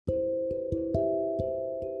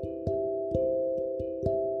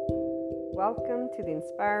Welcome to the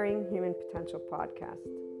Inspiring Human Potential podcast.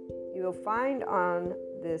 You will find on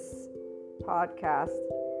this podcast,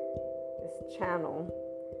 this channel,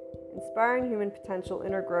 Inspiring Human Potential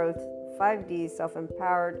Inner Growth 5D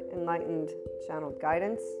Self-Empowered Enlightened Channeled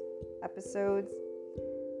Guidance episodes,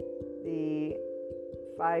 the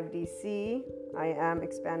 5DC I Am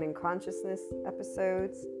Expanding Consciousness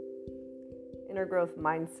episodes, Inner Growth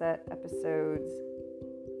Mindset episodes,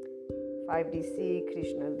 5DC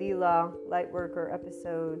Krishna Lila Lightworker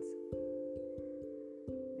episodes,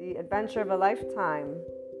 The Adventure of a Lifetime,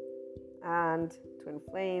 and Twin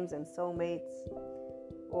Flames and Soulmates,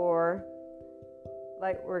 or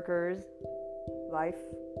Lightworkers, Life,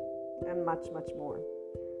 and much, much more.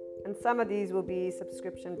 And some of these will be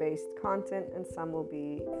subscription-based content and some will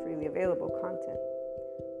be freely available content.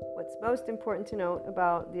 What's most important to note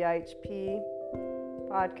about the IHP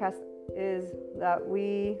podcast is that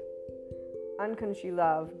we unconsciously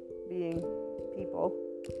love being people.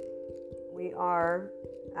 We are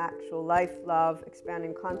actual life, love,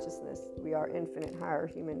 expanding consciousness. We are infinite higher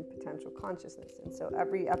human potential consciousness. And so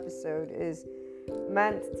every episode is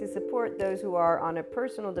meant to support those who are on a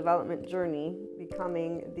personal development journey,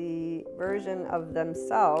 becoming the version of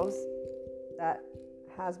themselves that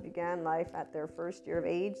has began life at their first year of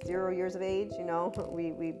age, 0 years of age.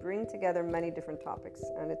 We bring together many different topics,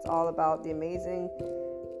 and it's all about the amazing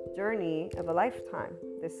journey of a lifetime,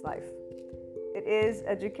 this life. It is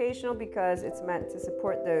educational because it's meant to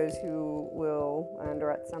support those who will, and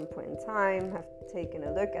or at some point in time, have taken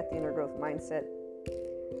a look at the inner growth mindset.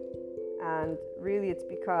 And really it's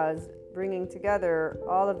because bringing together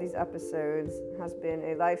all of these episodes has been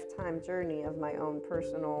a lifetime journey of my own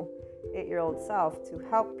personal 8-year-old self to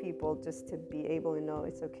help people just to be able to know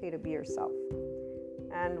it's okay to be yourself.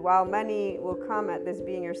 And while many will come at this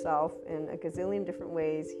being yourself in a gazillion different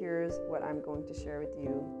ways, here's what I'm going to share with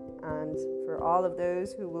you. And for all of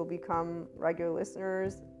those who will become regular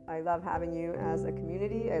listeners, I love having you as a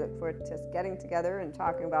community. I look forward to getting together and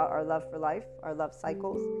talking about our love for life, our love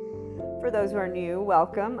cycles. For those who are new,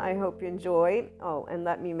 welcome. I hope you enjoy. Oh, and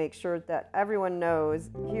let me make sure that everyone knows,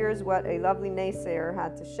 here's what a lovely naysayer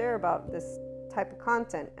had to share about this type of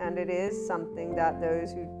content. And it is something that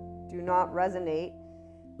those who do not resonate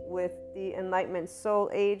with the Enlightenment Soul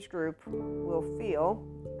age group will feel,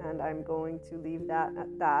 and I'm going to leave that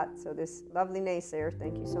at that. So this lovely naysayer,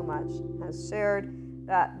 thank you so much, has shared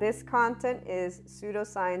that this content is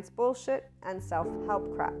pseudoscience bullshit and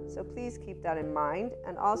self-help crap. So please keep that in mind,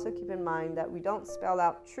 and also keep in mind that we don't spell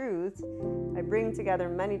out truth. I bring together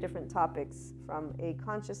many different topics from a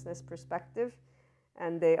consciousness perspective,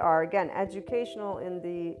 and they are, again, educational in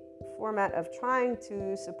the format of trying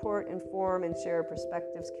to support, inform, and share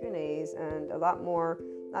perspectives, Q&As, and a lot more,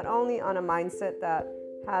 not only on a mindset that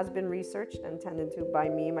has been researched and tended to by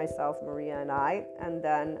me, myself, Maria, and I, and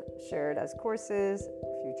then shared as courses,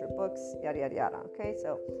 future books, yada, yada, yada. Okay,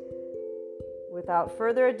 so without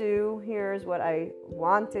further ado, here's what I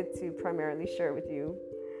wanted to primarily share with you.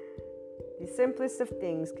 The simplest of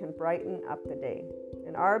things can brighten up the day.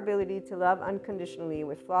 And our ability to love unconditionally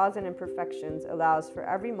with flaws and imperfections allows for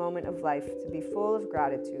every moment of life to be full of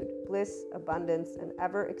gratitude, bliss, abundance, and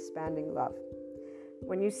ever-expanding love.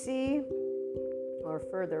 When you see, or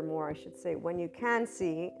furthermore, I should say, when you can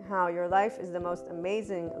see how your life is the most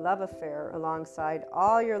amazing love affair alongside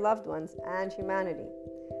all your loved ones and humanity,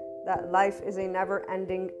 that life is a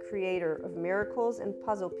never-ending creator of miracles and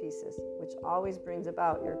puzzle pieces, which always brings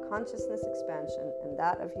about your consciousness expansion and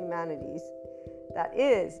that of humanity's. That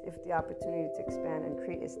is, if the opportunity to expand and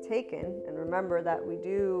create is taken. And remember that we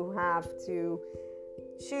do have to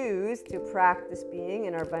choose to practice being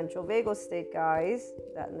in our ventral vagal state, guys,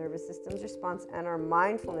 that nervous system's response, and our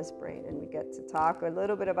mindfulness brain. And we get to talk a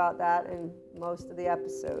little bit about that in most of the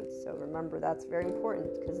episodes. So remember, that's very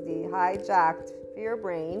important, because the hijacked fear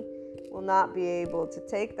brain will not be able to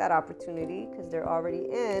take that opportunity because they're already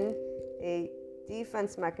in a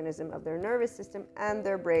defense mechanism of their nervous system, and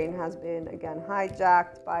their brain has been, again,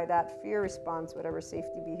 hijacked by that fear response, whatever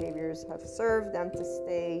safety behaviors have served them to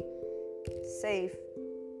stay safe.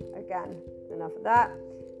 Again, enough of that.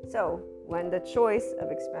 So when the choice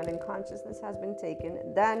of expanding consciousness has been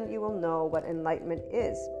taken, then you will know what enlightenment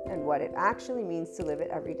is and what it actually means to live it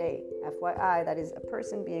every day. FYI, that is a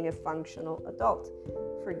person being a functional adult.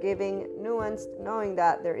 Forgiving, nuanced, knowing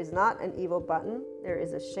that there is not an evil button, there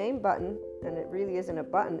is a shame button, and it really isn't a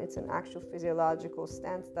button, it's an actual physiological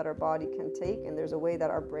stance that our body can take, and there's a way that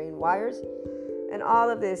our brain wires. And all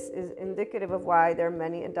of this is indicative of why there are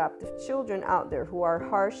many adoptive children out there who are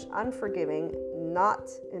harsh, unforgiving, not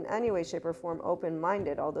in any way, shape, or form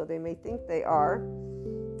open-minded, although they may think they are.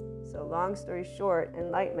 So long story short,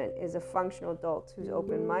 enlightenment is a functional adult who's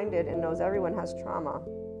open-minded and knows everyone has trauma,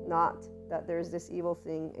 not that there's this evil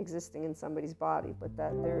thing existing in somebody's body, but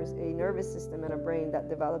that there's a nervous system and a brain that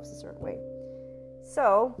develops a certain way.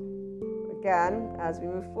 So, again, as we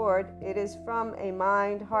move forward, it is from a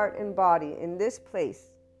mind, heart, and body in this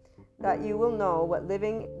place that you will know what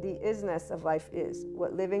living the isness of life is,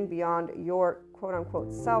 what living beyond your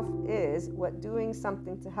quote-unquote self is, what doing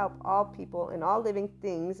something to help all people and all living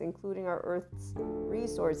things, including our Earth's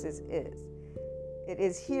resources, is. It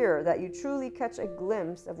is here that you truly catch a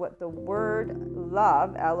glimpse of what the word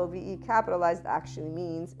love, L-O-V-E capitalized, actually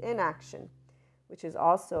means in action, which is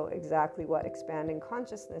also exactly what expanding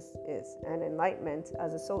consciousness is. And enlightenment,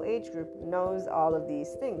 as a soul age group, knows all of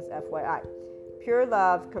these things, FYI. Pure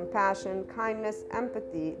love, compassion, kindness,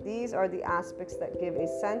 empathy, these are the aspects that give a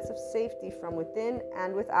sense of safety from within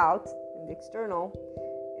and without, in the external.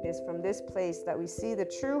 It is from this place that we see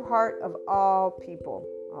the true heart of all people.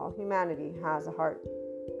 All humanity has a heart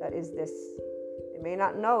that is this. They may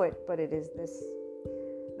not know it, but it is this.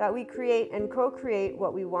 That we create and co-create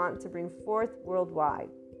what we want to bring forth worldwide.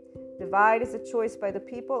 Divide is a choice by the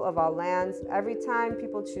people of all lands. Every time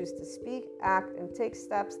people choose to speak, act, and take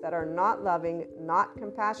steps that are not loving, not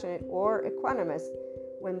compassionate, or equanimous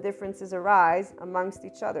when differences arise amongst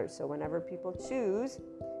each other. So whenever people choose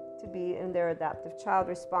to be in their adaptive child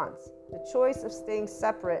response, the choice of staying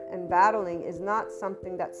separate and battling is not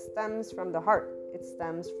something that stems from the heart. It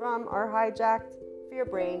stems from our hijacked fear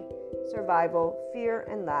brain, survival, fear,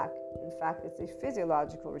 and lack. In fact, it's a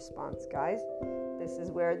physiological response, guys. This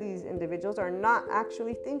is where these individuals are not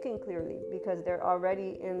actually thinking clearly because they're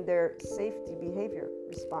already in their safety behavior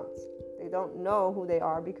response. They don't know who they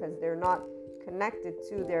are because they're not connected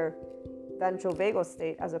to their ventral vagal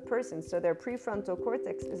state as a person. So their prefrontal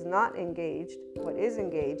cortex is not engaged. What is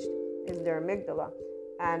engaged is their amygdala.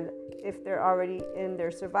 And if they're already in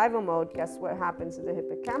their survival mode, guess what happens to the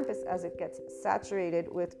hippocampus as it gets saturated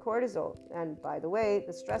with cortisol? And by the way,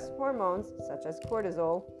 the stress hormones, such as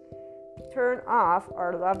cortisol, turn off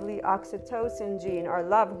our lovely oxytocin gene, our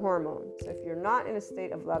love hormone. So if you're not in a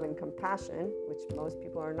state of love and compassion, which most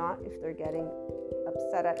people are not if they're getting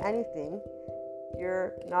upset at anything,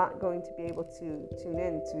 you're not going to be able to tune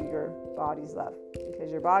in to your body's love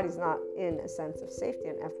because your body's not in a sense of safety.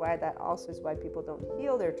 And FYI, that also is why people don't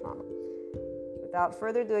heal their trauma. Without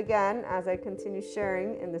further ado, again, as I continue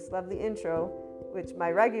sharing in this lovely intro, which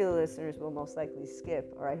my regular listeners will most likely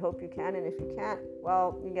skip, or I hope you can, and if you can't,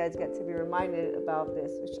 well, you guys get to be reminded about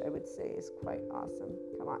this, which I would say is quite awesome.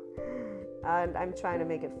 Come on. And I'm trying to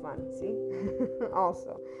make it fun, see?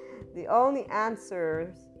 Also, the only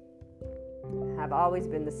answers have always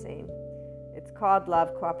been the same. It's called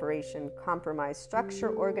love, cooperation, compromise,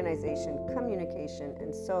 structure, organization, communication,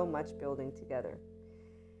 and so much building together.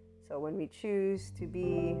 So when we choose to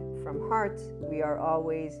be from heart, we are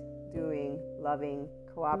always doing loving,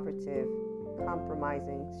 cooperative,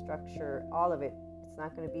 compromising, structure, all of it. It's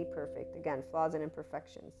not going to be perfect. Again, flaws and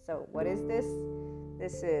imperfections. So what is this?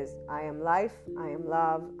 This is I am life, I am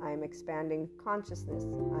love, I am expanding consciousness,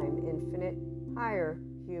 I am infinite, higher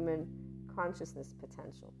human consciousness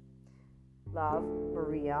potential. Love,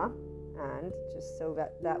 Maria. And just so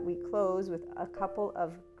that we close with a couple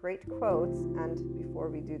of great quotes, and before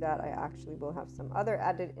we do that, I actually will have some other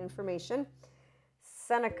added information.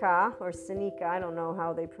 Seneca, or Seneca, I don't know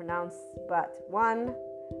how they pronounce, but one,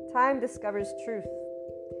 time discovers truth.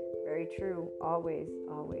 Very true, always,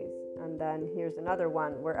 always. And then here's another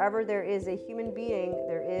one. Wherever there is a human being,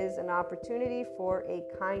 there is an opportunity for a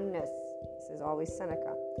kindness. This is always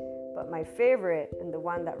Seneca. But my favorite, and the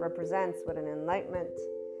one that represents what an enlightenment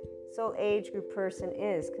soul age group person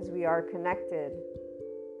is, because we are connected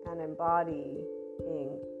and embodying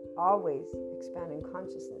always expanding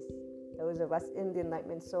consciousness. Those of us in the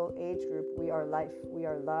enlightenment soul age group, we are life, we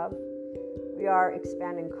are love, we are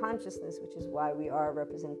expanding consciousness, which is why we are a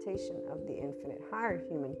representation of the infinite higher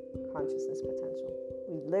human consciousness potential.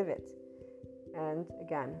 We live it. And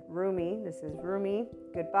again, Rumi, this is Rumi,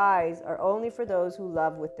 goodbyes are only for those who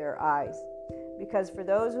love with their eyes. Because for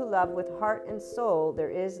those who love with heart and soul,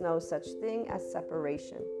 there is no such thing as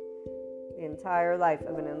separation. The entire life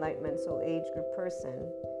of an enlightenment soul age group person,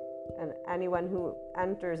 and anyone who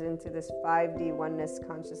enters into this 5D oneness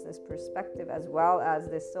consciousness perspective, as well as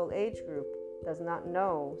this soul age group, does not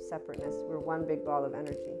know separateness. We're one big ball of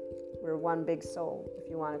energy. We're one big soul, if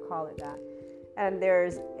you want to call it that. And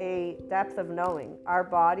there's a depth of knowing. Our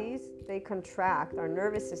bodies, they contract. Our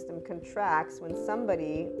nervous system contracts when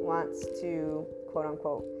somebody wants to, quote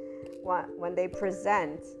unquote, when they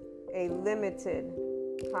present a limited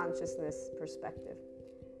consciousness perspective.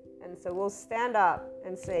 And so we'll stand up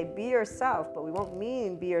and say, be yourself, but we won't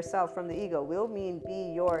mean be yourself from the ego. We'll mean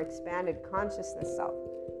be your expanded consciousness self.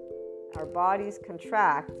 Our bodies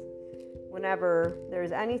contract whenever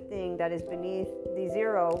there's anything that is beneath the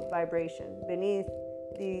zero vibration, beneath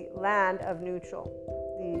the land of neutral,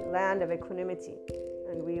 the land of equanimity.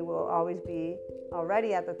 And we will always be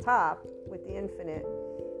already at the top with the infinite,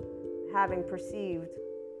 having perceived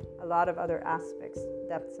a lot of other aspects,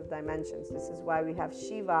 depths of dimensions. This is why we have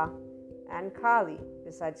Shiva and Kali,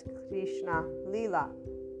 besides Krishna Lila.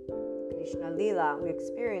 Krishna Lila, we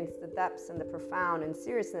experience the depths and the profound and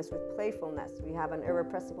seriousness with playfulness. We have an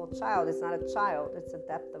irrepressible child. It's not a child, it's the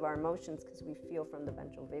depth of our emotions because we feel from the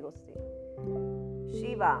ventral vagal state.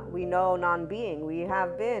 Shiva, we know non-being. We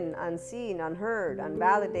have been unseen, unheard,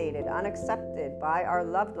 unvalidated, unaccepted by our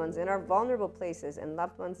loved ones in our vulnerable places. And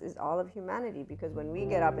loved ones is all of humanity, because when we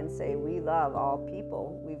get up and say we love all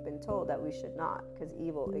people, we've been told that we should not, because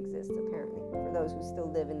evil exists apparently for those who still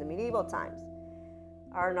live in the medieval times.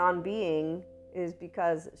 Our non-being is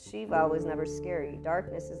because Shiva was never scary.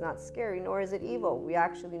 Darkness is not scary, nor is it evil. We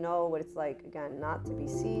actually know what it's like, again, not to be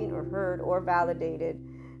seen or heard or validated.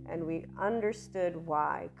 And we understood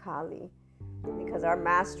why, Kali, because our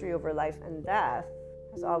mastery over life and death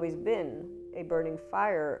has always been a burning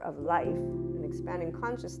fire of life, an expanding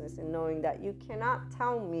consciousness, and knowing that you cannot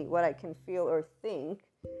tell me what I can feel or think.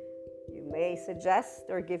 You may suggest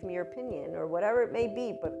or give me your opinion or whatever it may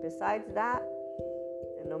be, but besides that,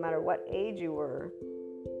 and no matter what age you were,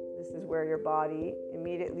 this is where your body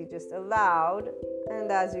immediately just allowed,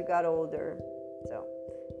 and as you got older. So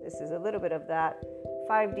this is a little bit of that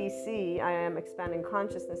 5DC, I am expanding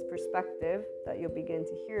consciousness perspective that you'll begin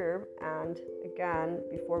to hear. And again,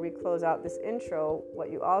 before we close out this intro,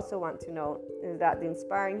 what you also want to know is that the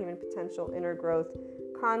Inspiring Human Potential Inner Growth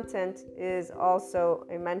content is also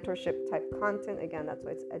a mentorship type content. Again, that's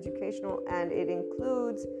why it's educational, and it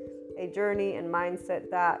includes a journey and mindset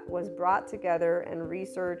that was brought together and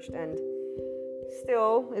researched and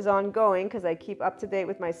still is ongoing, because I keep up to date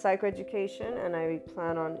with my psychoeducation, and I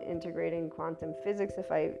plan on integrating quantum physics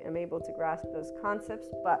if I am able to grasp those concepts.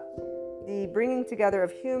 But the bringing together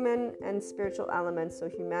of human and spiritual elements, so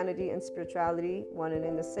humanity and spirituality, one and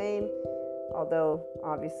in the same, although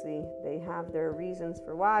obviously they have their reasons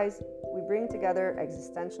for whys, we bring together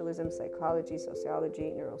existentialism, psychology,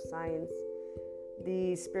 sociology, neuroscience.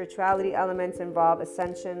 The spirituality elements involve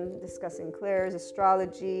ascension, discussing clairs,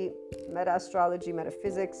 astrology, meta-astrology,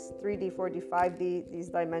 metaphysics, 3D, 4D, 5D, these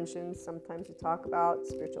dimensions. Sometimes we talk about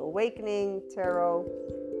spiritual awakening, tarot,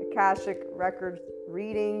 Akashic record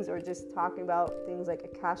readings, or just talking about things like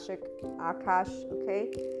Akashic, Akash,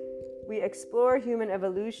 okay? We explore human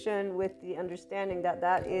evolution with the understanding that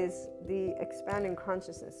that is the expanding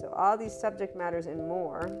consciousness. So all these subject matters and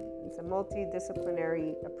more. It's a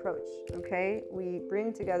multidisciplinary approach, okay? We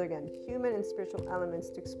bring together, again, human and spiritual elements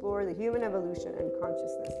to explore the human evolution and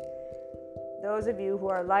consciousness. Those of you who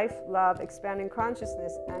are life, love, expanding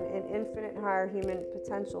consciousness, and in infinite higher human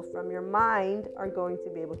potential from your mind are going to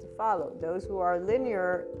be able to follow. Those who are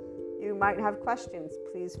linear, you might have questions.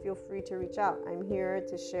 Please feel free to reach out. I'm here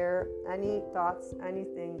to share any thoughts,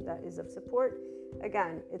 anything that is of support.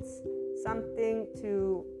 Again, it's something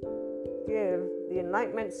to give the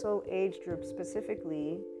Enlightenment Soul Age group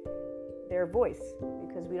specifically their voice,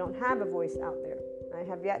 because we don't have a voice out there. I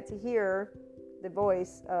have yet to hear the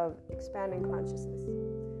voice of expanding consciousness.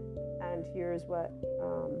 And here's what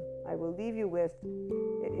I will leave you with.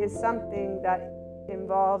 It is something that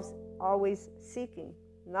involves always seeking,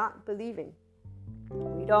 not believing.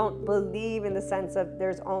 We don't believe in the sense of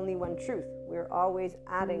there's only one truth. We're always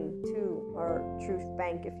adding to our truth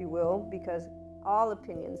bank, if you will, because all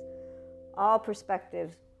opinions, all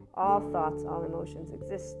perspectives, all thoughts, all emotions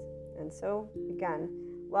exist. And so, again,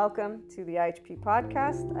 welcome to the IHP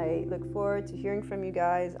podcast. I look forward to hearing from you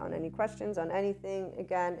guys on any questions, on anything.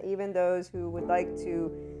 Again, even those who would like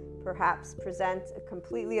to perhaps present a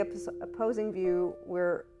completely opposing view,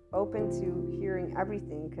 we're open to hearing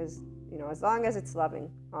everything, because, you know, as long as it's loving,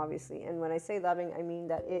 obviously. And when I say loving, I mean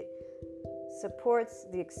that it supports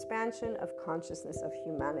the expansion of consciousness of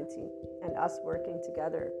humanity and us working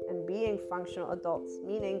together and being functional adults,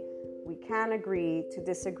 meaning we can agree to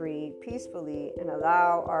disagree peacefully and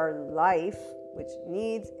allow our life, which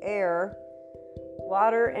needs air,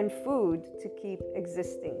 water, and food to keep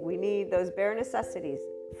existing. We need those bare necessities.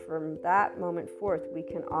 From that moment forth, we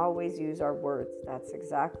can always use our words. That's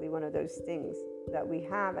exactly one of those things that we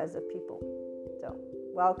have as a people. So,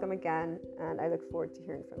 welcome again, and I look forward to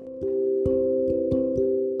hearing from you.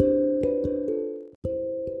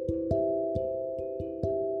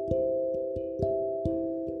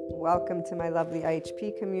 welcome to my lovely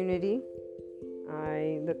IHP community.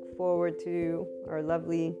 I look forward to our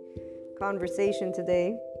lovely conversation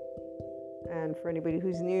today. And for anybody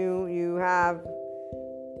who's new, you have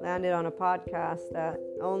landed on a podcast that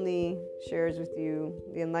only shares with you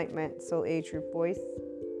the Enlightenment Soul Age Group voice,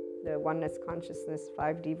 the Oneness Consciousness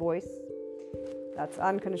 5D voice. That's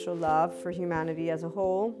unconditional love for humanity as a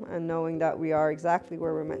whole, and knowing that we are exactly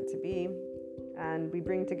where we're meant to be. And we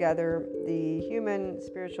bring together the human,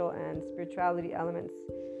 spiritual, and spirituality elements.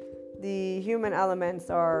 The human elements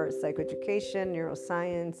are psychoeducation,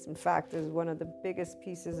 neuroscience. In fact, is one of the biggest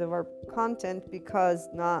pieces of our content because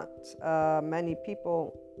not many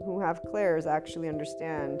people who have clairs actually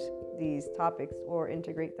understand these topics or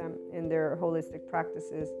integrate them in their holistic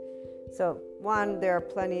practices. So, one, there are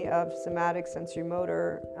plenty of somatic, sensory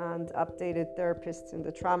motor, and updated therapists in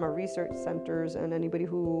the trauma research centers, and anybody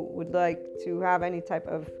who would like to have any type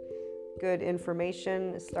of good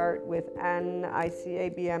information, start with nicabm.com.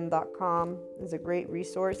 It's a great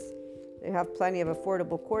resource. They have plenty of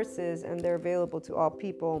affordable courses, and they're available to all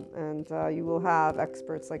people. And you will have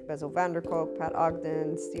experts like Bessel van der Kolk, Pat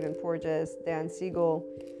Ogden, Stephen Porges, Dan Siegel,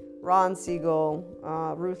 Ron Siegel,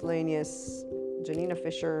 Ruth Lanius, Janina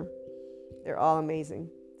Fisher. They're all amazing.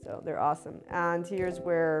 So they're awesome. And here's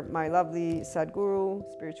where my lovely Sadhguru,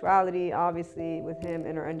 spirituality, obviously with him,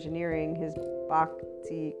 inner engineering, his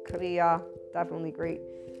Bhakti Kriya, definitely great.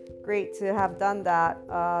 Great to have done that.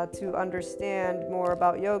 To understand more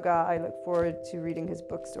about yoga, I look forward to reading his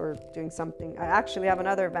books or doing something. I actually have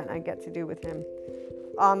another event I get to do with him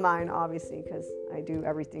online, obviously, because I do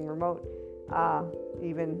everything remote.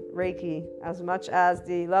 Even Reiki, as much as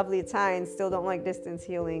the lovely Italians still don't like distance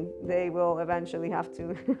healing, they will eventually have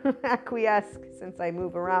to acquiesce since I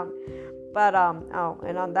move around. But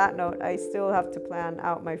and on that note, I still have to plan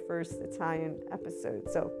out my first Italian episode,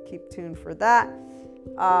 so keep tuned for that.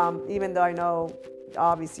 Even though I know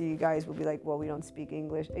obviously you guys will be like, well, we don't speak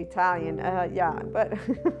Italian. Yeah, but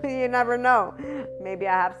you never know. Maybe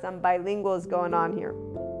I have some bilinguals going on here,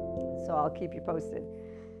 so I'll keep you posted.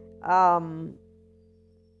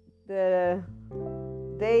 The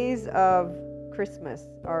days of Christmas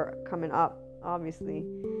are coming up, obviously.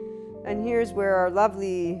 And here's where our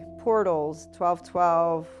lovely portals,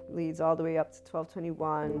 1212 leads all the way up to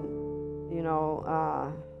 1221. You know,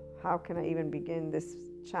 how can I even begin this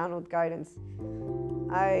channeled guidance?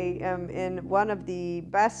 I am in one of the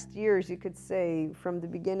best years, you could say, from the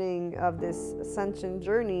beginning of this ascension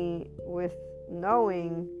journey, with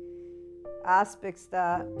knowing aspects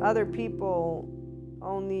that other people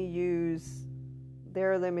only use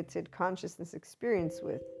their limited consciousness experience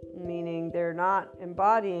with, meaning they're not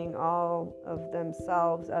embodying all of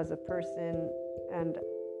themselves as a person, and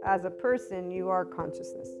as a person you are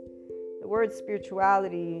consciousness. The word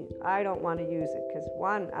spirituality, I don't want to use it because,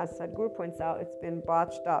 one, as Sadhguru points out, it's been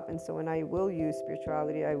botched up, and so when I will use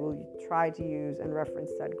spirituality, I will try to use and reference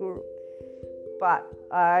Sadhguru. But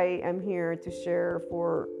I am here to share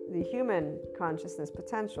for the human consciousness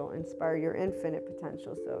potential, inspire your infinite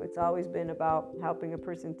potential. So it's always been about helping a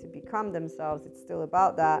person to become themselves. It's still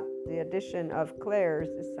about that. The addition of clairs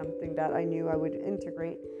is something that I knew I would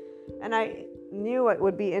integrate. And I knew it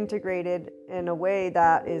would be integrated in a way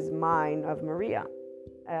that is mine, of Maria.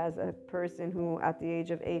 As a person who, at the age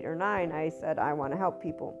of 8 or 9, I said, I want to help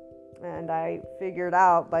people. And I figured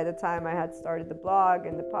out by the time I had started the blog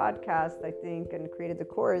and the podcast, I think, and created the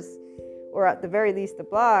course, or at the very least the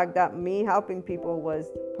blog, that me helping people was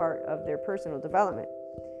part of their personal development.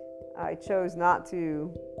 I chose not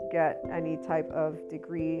to get any type of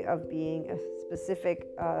degree of being a specific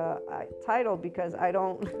title because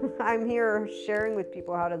I'm here sharing with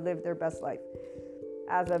people how to live their best life.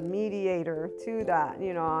 As a mediator to that,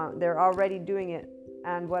 you know, they're already doing it.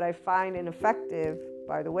 And what I find ineffective,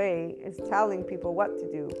 by the way, is telling people what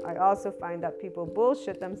to do. I also find that people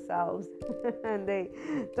bullshit themselves and they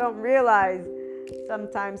don't realize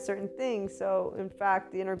sometimes certain things. So in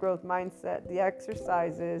fact, the inner growth mindset, the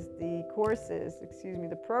exercises, the courses,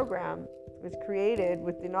 the program was created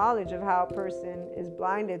with the knowledge of how a person is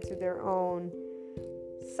blinded to their own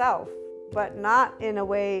self, but not in a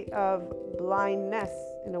way of blindness,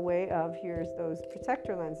 in a way of here's those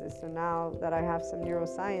protector lenses. So now that I have some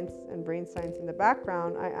neuroscience and brain science in the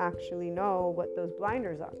background, I actually know what those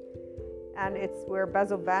blinders are. And it's where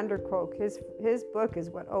Bessel van der Kolk, his book is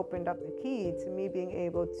what opened up the key to me being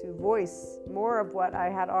able to voice more of what I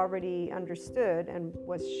had already understood and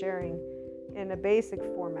was sharing in a basic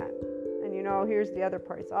format. And you know, here's the other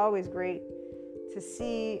part. It's always great to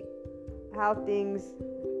see how things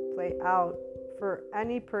play out for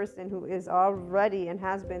any person who is already and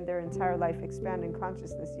has been their entire life expanding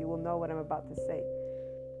consciousness. You will know what I'm about to say.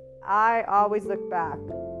 I always look back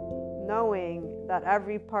knowing that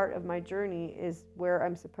every part of my journey is where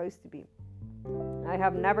I'm supposed to be. I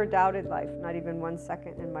have never doubted life, not even 1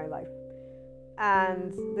 second in my life.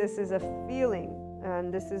 And this is a feeling.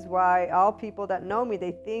 And this is why all people that know me,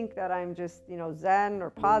 they think that I'm just, Zen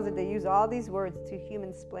or positive. They use all these words to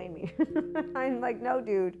human-splain me. I'm like, no,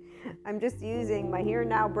 dude, I'm just using my here and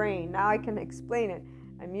now brain. Now I can explain it.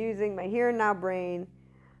 I'm using my here and now brain.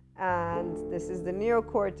 And this is the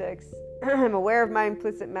neocortex. I'm aware of my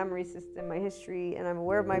implicit memory system, my history, and I'm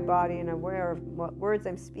aware of my body, and I'm aware of what words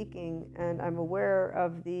I'm speaking, and I'm aware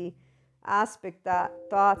of the aspect that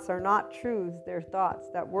thoughts are not truths, they're thoughts,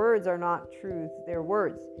 that words are not truths, they're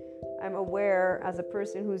words. I'm aware as a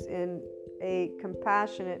person who's in a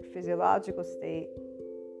compassionate physiological state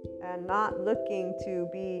and not looking to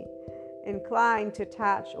be inclined to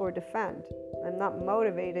attach or defend. I'm not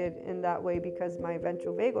motivated in that way because my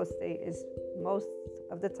ventral vagal state is most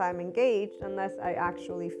of the time engaged unless I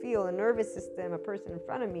actually feel a nervous system, a person in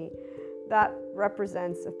front of me that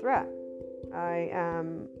represents a threat. I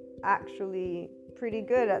am actually pretty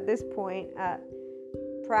good at this point at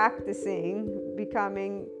practicing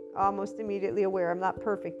becoming almost immediately aware. I'm not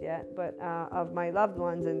perfect yet, but of my loved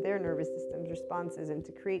ones and their nervous system's responses, and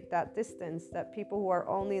to create that distance that people who are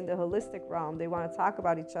only in the holistic realm, they want to talk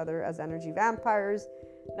about each other as energy vampires,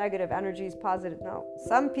 negative energies, positive. No,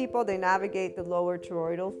 some people, they navigate the lower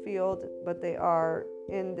toroidal field, but they are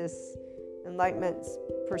in this enlightenment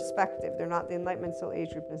perspective. They're not the enlightenment soul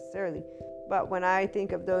age group necessarily. But when I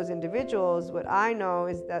think of those individuals, what I know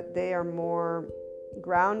is that they are more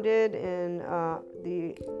grounded in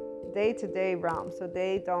the day-to-day realm. So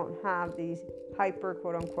they don't have these hyper,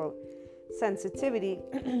 quote-unquote, sensitivity.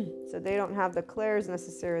 So they don't have the clairs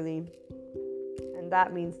necessarily. And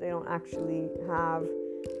that means they don't actually have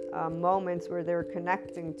moments where they're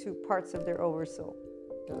connecting to parts of their oversoul.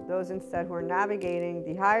 So those instead who are navigating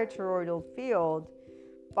the higher toroidal field,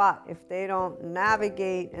 but if they don't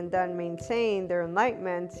navigate and then maintain their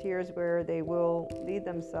enlightenment, here's where they will lead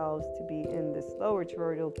themselves to be in this lower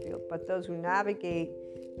toroidal field. But those who navigate,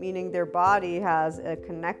 meaning their body has a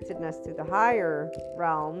connectedness to the higher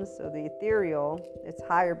realms, so the ethereal, it's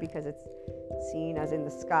higher because it's seen as in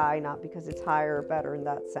the sky, not because it's higher or better in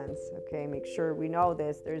that sense. Okay, make sure we know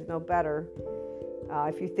this. There's no better.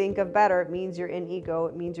 If you think of better, it means you're in ego.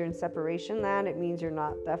 It means you're in separation land. It means you're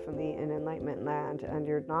not definitely in enlightenment land, and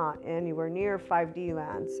you're not anywhere near 5D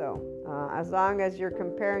land. So as long as you're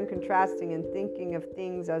comparing, contrasting, and thinking of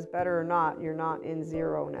things as better or not, you're not in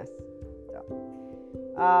zero-ness. So,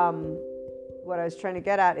 what I was trying to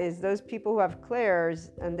get at is those people who have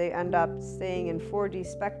clairs and they end up staying in 4D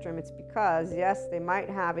spectrum, it's because, yes, they might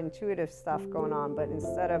have intuitive stuff going on, but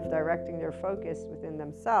instead of directing their focus within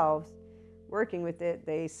themselves, working with it,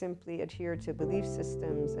 they simply adhere to belief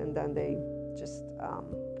systems, and then they just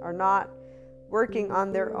are not working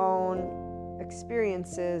on their own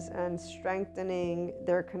experiences and strengthening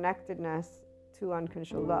their connectedness to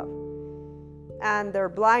unconditional love. And their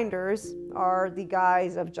blinders are the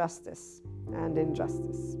guise of justice and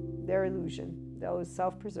injustice, their illusion, those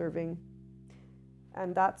self-preserving.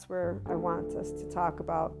 And that's where I want us to talk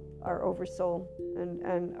about our oversoul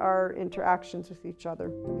and our interactions with each other,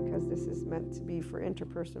 because this is meant to be for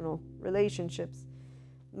interpersonal relationships,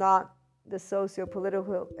 not the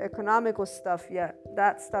socio-political, economical stuff yet.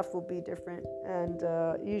 That stuff will be different, and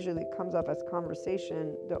usually comes up as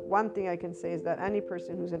conversation. The one thing I can say is that any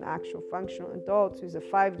person who's an actual functional adult, who's a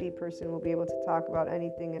 5D person, will be able to talk about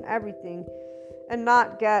anything and everything, and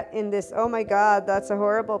not get in this, oh my God, that's a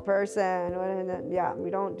horrible person. And yeah,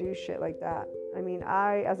 we don't do shit like that. I mean,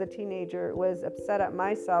 I, as a teenager, was upset at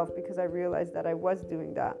myself because I realized that I was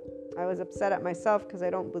doing that. I was upset at myself because I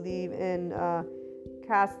don't believe in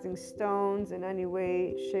casting stones in any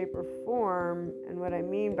way, shape, or form. And what I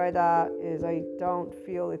mean by that is I don't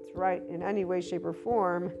feel it's right in any way, shape, or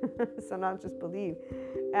form. So not just believe.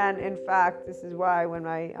 And in fact, this is why when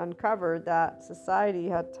I uncovered that society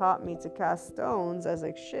had taught me to cast stones, I was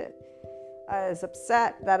like, shit. I was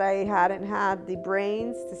upset that I hadn't had the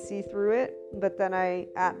brains to see through it. But then I,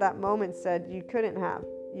 at that moment, said, you couldn't have.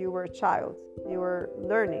 You were a child. You were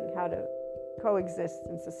learning how to coexist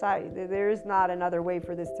in society. There is not another way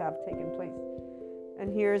for this to have taken place.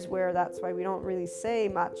 And here's where that's why we don't really say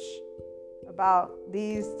much about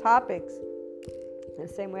these topics the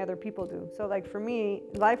same way other people do. So like for me,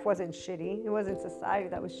 life wasn't shitty. It wasn't society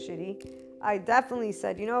that was shitty. I definitely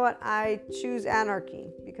said, you know what, I choose anarchy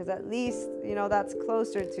because at least, that's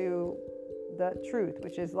closer to the truth,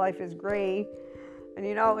 which is life is gray. And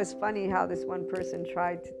it's funny how this one person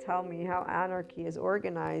tried to tell me how anarchy is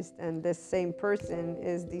organized, and this same person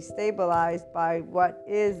is destabilized by what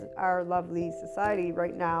is our lovely society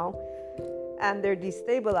right now. And they're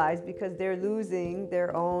destabilized because they're losing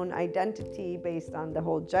their own identity based on the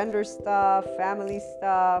whole gender stuff, family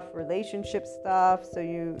stuff, relationship stuff. So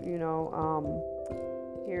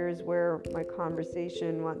here's where my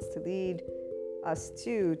conversation wants to lead us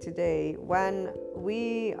to today. When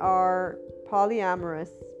we are polyamorous,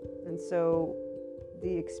 and so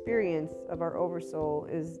the experience of our oversoul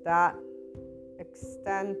is that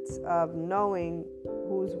extent of knowing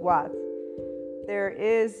who's what. There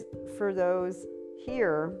is, for those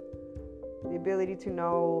here, the ability to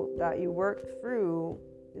know that you worked through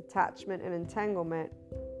attachment and entanglement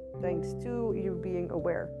thanks to you being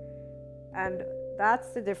aware. And that's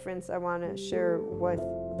the difference I want to share with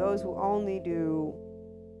those who only do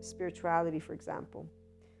spirituality, for example,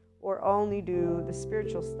 or only do the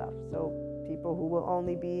spiritual stuff. So people who will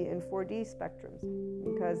only be in 4D spectrums,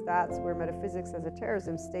 because that's where metaphysics as a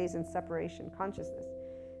terrorism stays in separation consciousness.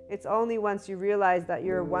 It's only once you realize that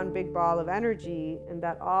you're one big ball of energy, and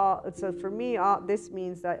that so for me, this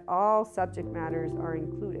means that all subject matters are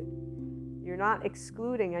included. You're not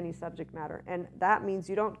excluding any subject matter. And that means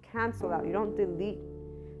you don't cancel out, you don't delete.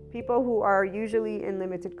 People who are usually in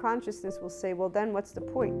limited consciousness will say, well, then what's the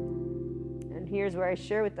point? And here's where I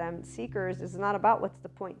share with them, seekers is not about what's the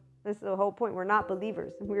point. This is the whole point. We're not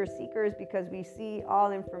believers. We're seekers because we see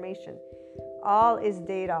all information. All is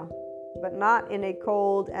data, but not in a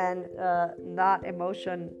cold and no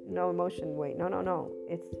emotion way. No.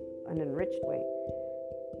 It's an enriched way.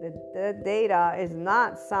 The data is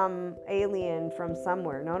not some alien from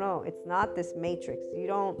somewhere. No, it's not this matrix. You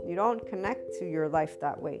don't connect to your life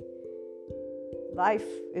that way. Life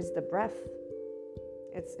is the breath.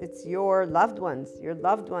 It's your loved ones. Your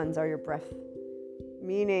loved ones are your breath.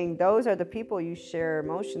 Meaning those are the people you share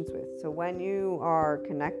emotions with. So when you are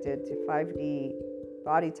connected to 5D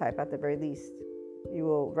body type at the very least, you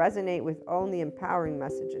will resonate with only empowering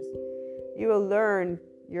messages. You will learn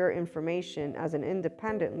your information as an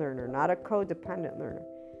independent learner, not a codependent learner.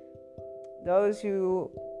 Those who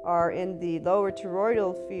are in the lower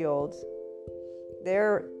toroidal field,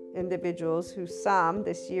 they're individuals who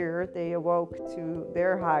this year, they awoke to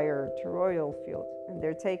their higher toroidal field, and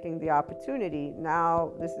they're taking the opportunity.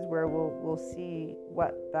 Now, this is where we'll see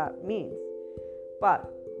what that means. But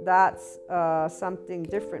that's something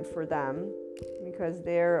different for them, because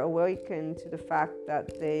they're awakened to the fact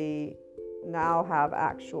that they now have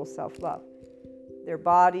actual self-love. Their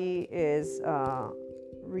body is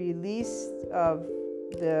released of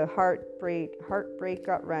the heartbreak,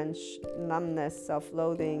 gut wrench, numbness,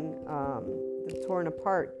 self-loathing, the torn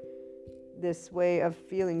apart. This way of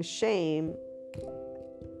feeling shame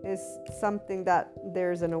is something that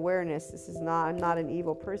there's an awareness. I'm not an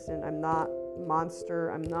evil person. I'm not a monster.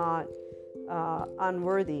 I'm not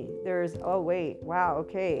unworthy. There's,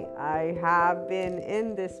 okay, I have been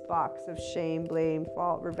in this box of shame, blame,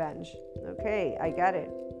 fault, revenge. Okay, I get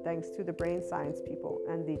it. Thanks to the brain science people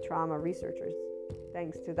and the trauma researchers.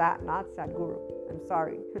 Thanks to that, not Sadhguru. I'm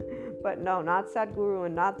sorry. But no, not Sadhguru,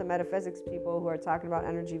 and not the metaphysics people who are talking about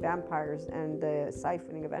energy vampires and the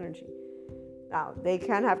siphoning of energy. Now, they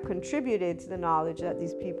can have contributed to the knowledge that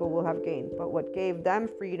these people will have gained, but what gave them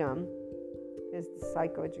freedom is the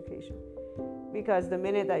psychoeducation. Because the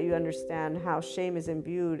minute that you understand how shame is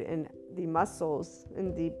imbued in the muscles,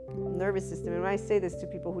 in the nervous system, and when I say this to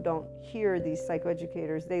people who don't hear these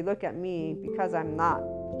psychoeducators, they look at me because I'm not,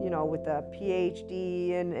 with a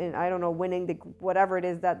PhD and I don't know, winning the whatever it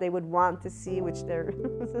is that they would want to see, which they're,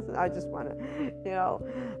 I just want to,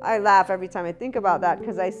 I laugh every time I think about that,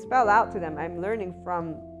 because I spell out to them, I'm learning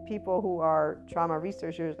from people who are trauma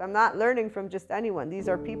researchers. I'm not learning from just anyone. These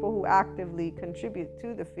are people who actively contribute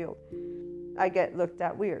to the field. I get looked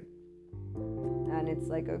at weird. And it's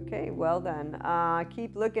like, okay, well then,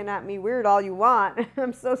 keep looking at me weird all you want.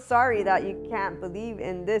 I'm so sorry that you can't believe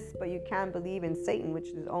in this, but you can believe in Satan, which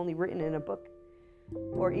is only written in a book.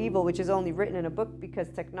 Or evil, which is only written in a book because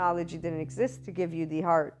technology didn't exist to give you the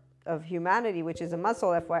heart of humanity, which is a muscle,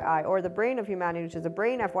 FYI, or the brain of humanity, which is a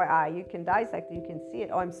brain, FYI. You can dissect it, you can see it.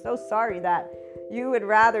 Oh, I'm so sorry that you would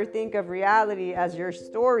rather think of reality as your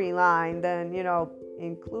storyline than,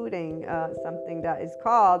 including something that is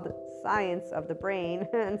called science of the brain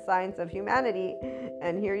and science of humanity.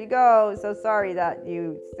 And here you go. So sorry that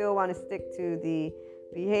you still want to stick to the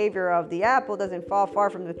behavior of the apple doesn't fall far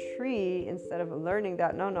from the tree, instead of learning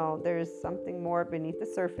that no, there's something more beneath the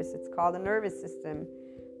surface. It's called a nervous system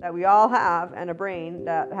that we all have, and a brain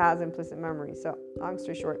that has implicit memory. So long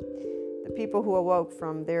story short, the people who awoke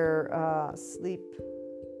from their sleep.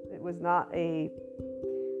 It was not a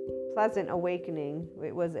pleasant awakening.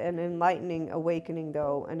 It was an enlightening awakening,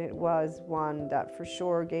 though, and it was one that for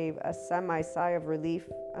sure gave a semi-sigh of relief,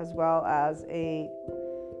 as well as a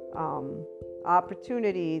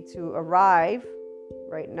opportunity to arrive.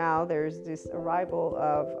 Right now, there's this arrival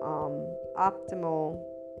of optimal.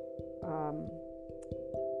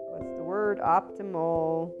 What's the word?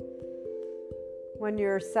 Optimal. When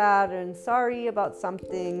you're sad and sorry about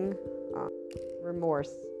something,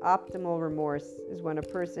 remorse. Optimal remorse is when a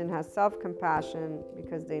person has self-compassion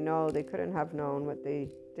because they know they couldn't have known what they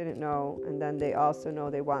didn't know, and then they also know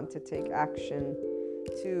they want to take action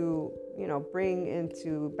to, bring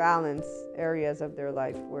into balance areas of their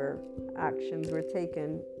life where actions were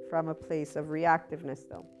taken from a place of reactiveness,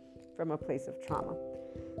 though, from a place of trauma,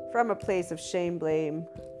 from a place of shame, blame,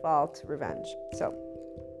 fault, revenge. So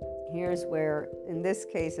here's where, in this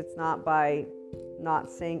case, it's not by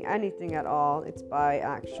not saying anything at all. It's by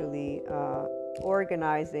actually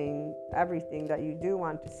organizing everything that you do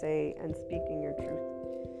want to say and speaking your truth.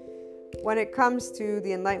 When it comes to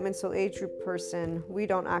the Enlightenment Soul Age Group person, we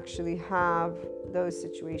don't actually have those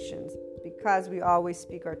situations because we always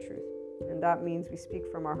speak our truth. And that means we speak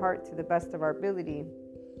from our heart to the best of our ability.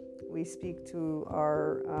 We speak to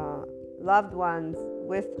our loved ones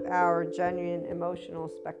with our genuine emotional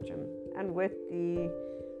spectrum and with the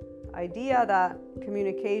idea that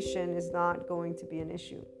communication is not going to be an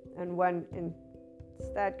issue. And when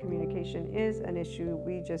instead communication is an issue,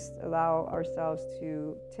 we just allow ourselves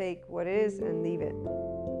to take what is and leave it.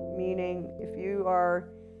 Meaning, if you are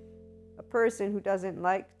a person who doesn't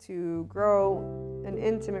like to grow an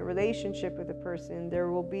intimate relationship with a person, there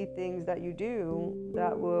will be things that you do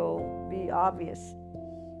that will be obvious.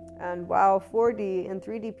 And while 4D and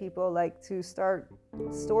 3D people like to start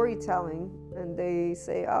storytelling, and they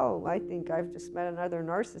say, oh, I think I've just met another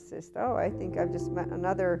narcissist. Oh, I think I've just met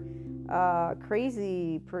another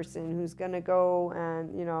crazy person who's going to go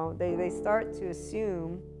and, they start to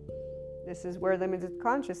assume. This is where limited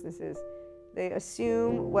consciousness is. They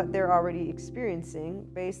assume what they're already experiencing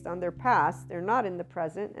based on their past. They're not in the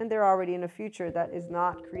present, and they're already in a future that is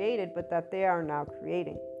not created, but that they are now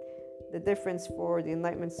creating. The difference for the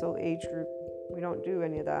Enlightenment Soul Age Group, we don't do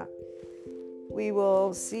any of that. We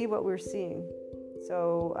will see what we're seeing.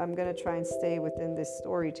 So I'm going to try and stay within this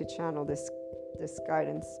story to channel this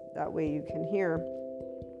guidance. That way you can hear.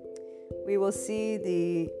 We will see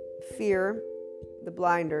the fear, the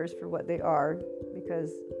blinders for what they are,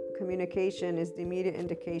 because communication is the immediate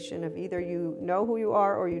indication of either you know who you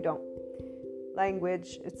are or you don't.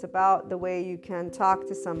 Language, it's about the way you can talk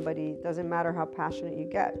to somebody. Doesn't matter how passionate you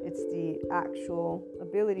get. It's the actual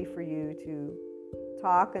ability for you to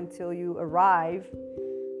talk until you arrive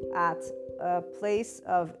at a place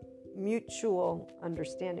of mutual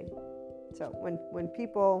understanding. So when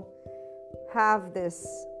people have this,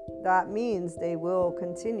 that means they will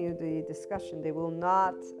continue the discussion. They will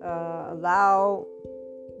not allow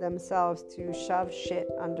themselves to shove shit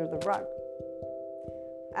under the rug.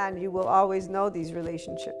 And you will always know these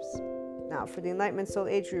relationships. Now, for the Enlightenment Soul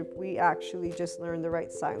Age Group, we actually just learn the right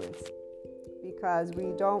silence, because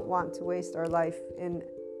we don't want to waste our life in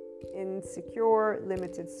insecure,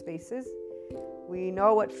 limited spaces. We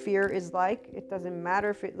know what fear is like. It doesn't matter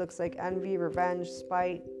if it looks like envy, revenge,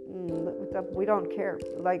 spite. We don't care.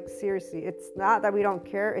 Like, seriously, it's not that we don't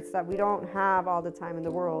care. It's that we don't have all the time in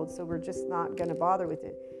the world. So we're just not going to bother with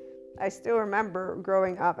it. I still remember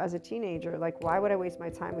growing up as a teenager, like, why would I waste my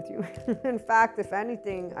time with you? In fact, if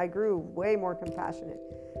anything, I grew way more compassionate.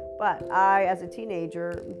 But I, as a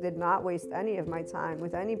teenager, did not waste any of my time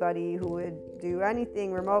with anybody who would do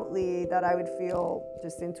anything remotely that I would feel,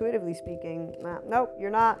 just intuitively speaking, nope, you're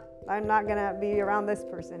not. I'm not going to be around this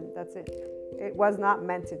person. That's it. It was not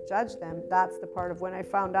meant to judge them. That's the part of when I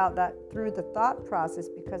found out that through the thought process,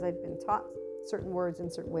 because I'd been taught certain words in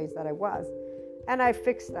certain ways that I was. And I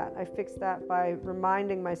fixed that. I fixed that by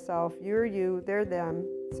reminding myself, you're you, they're them.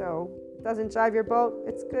 So it doesn't jive your boat.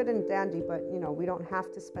 It's good and dandy, but we don't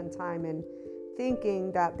have to spend time in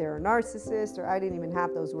thinking that they're a narcissist, or I didn't even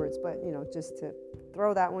have those words, but just to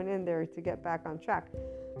throw that one in there to get back on track.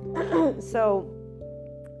 So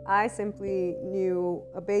I simply knew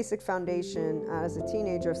a basic foundation as a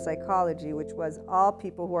teenager of psychology, which was all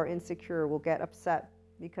people who are insecure will get upset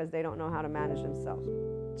because they don't know how to manage themselves.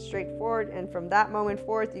 Straightforward. And from that moment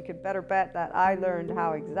forth, you could better bet that I learned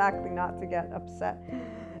how exactly not to get upset.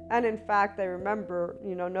 And in fact, I remember,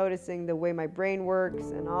 noticing the way my brain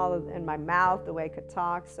works and my mouth, the way I could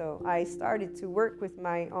talk. So I started to work with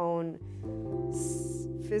my own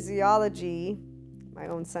physiology, my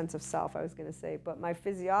own sense of self, I was going to say, but my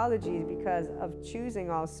physiology, because of choosing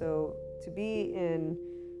also to be in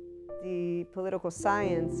the political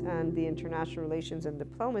science and the international relations and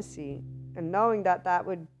diplomacy, and knowing that that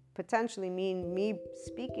would potentially mean me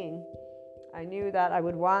speaking, I knew that I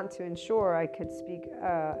would want to ensure I could speak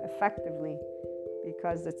effectively,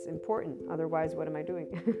 because it's important. Otherwise, what am I doing?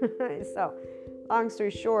 So, long story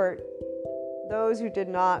short, those who did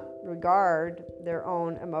not regard their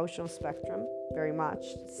own emotional spectrum very much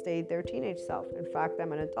stayed their teenage self. In fact,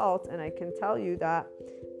 I'm an adult, and I can tell you that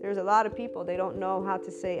there's a lot of people, they don't know how to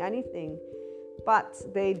say anything, but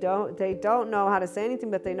they don't know how to say anything,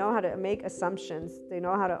 but they know how to make assumptions. They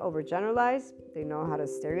know how to overgeneralize. They know how to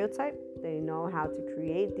stereotype. They know how to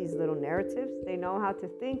create these little narratives. They know how to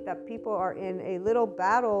think that people are in a little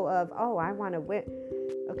battle of, oh, I want to win.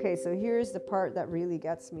 Okay, so here's the part that really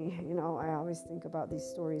gets me. You know, I always think about these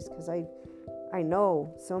stories because I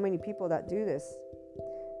know so many people that do this.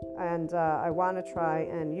 And I want to try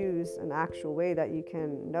and use an actual way that you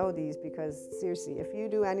can know these, because seriously, if you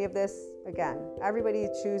do any of this, again, everybody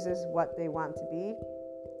chooses what they want to be.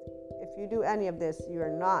 If you do any of this, you are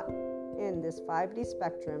not in this 5D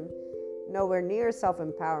spectrum, nowhere near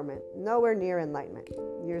self-empowerment, nowhere near enlightenment.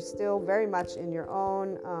 You're still very much in your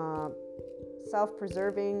own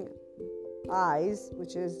self-preserving eyes,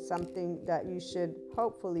 which is something that you should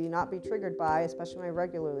hopefully not be triggered by, especially my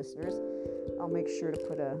regular listeners. I'll make sure to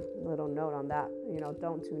put a little note on that. You know,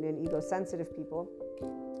 don't tune in, ego-sensitive people,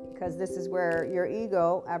 because this is where your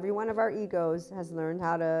ego, every one of our egos, has learned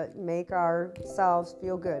how to make ourselves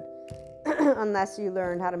feel good. Unless you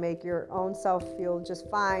learn how to make your own self feel just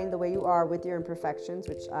fine the way you are with your imperfections,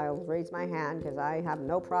 which I'll raise my hand because I have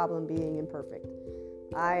no problem being imperfect.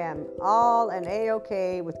 I am all and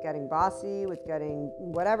A-okay with getting bossy, with getting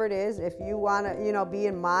whatever it is. If you want to, you know, be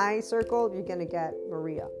in my circle, you're going to get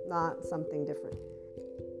Maria, not something different.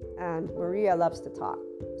 And Maria loves to talk.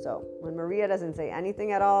 So when Maria doesn't say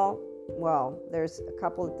anything at all, well, there's a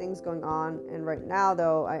couple of things going on. And right now,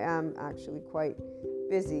 though, I am actually quite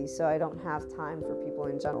busy, so I don't have time for people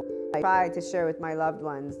in general. I try to share with my loved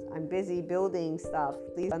ones, I'm busy building stuff.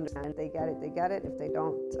 Please understand. If they get it, they get it. If they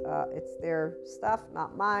don't, it's their stuff,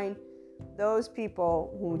 not mine. Those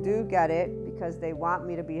people who do get it because they want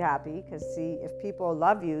me to be happy, because see, if people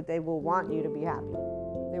love you, they will want you to be happy.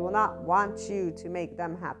 They will not want you to make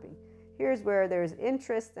them happy. Here's where there's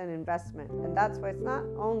interest and investment. And that's why it's not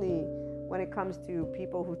only when it comes to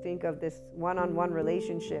people who think of this one-on-one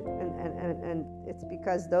relationship, and it's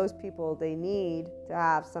because those people, they need to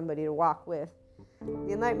have somebody to walk with.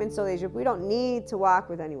 The Enlightenment Soul Age group, we don't need to walk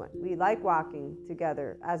with anyone. We like walking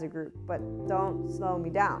together as a group, but don't slow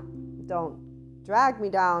me down. Don't drag me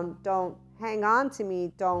down. Don't hang on to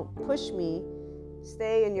me. Don't push me.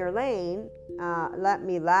 Stay in your lane. Let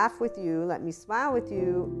me laugh with you. Let me smile with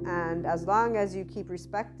you. And as long as you keep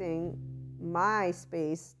respecting my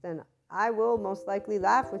space, then I will most likely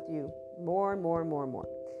laugh with you more and more and more and more.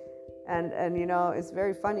 And you know, it's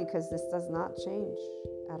very funny because this does not change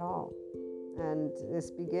at all. And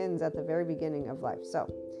this begins at the very beginning of life.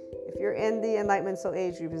 So if you're in the Enlightenment Soul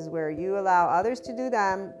Age group, is where you allow others to do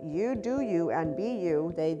them, you do you and be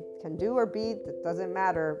you. They can do or be, that doesn't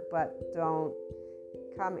matter, but don't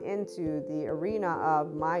come into the arena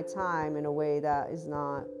of my time in a way that is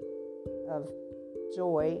not of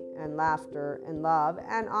joy and laughter and love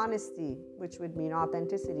and honesty, which would mean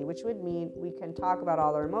authenticity, which would mean we can talk about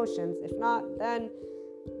all our emotions. If not, then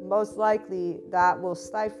most likely that will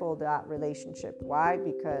stifle that relationship. Why?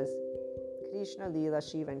 Because Krishna, Leela,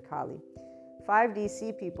 Shiva, and Kali.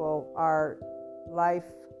 5DC people are life.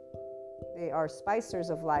 They are spicers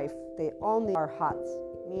of life. They only are hot,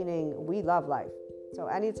 meaning we love life. So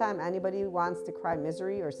anytime anybody wants to cry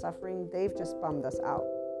misery or suffering, they've just bummed us out.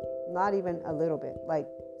 Not even a little bit, like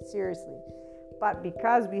seriously. But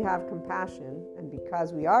because we have compassion, and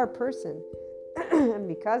because we are a person, and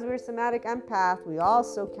because we're somatic empath, we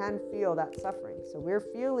also can feel that suffering. So we're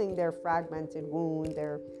feeling their fragmented wound,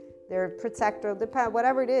 their protector,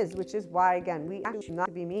 whatever it is, which is why, again, we choose not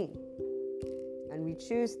to be mean. And we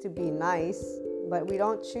choose to be nice, but we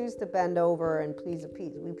don't choose to bend over and please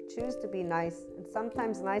appease. We choose to be nice. And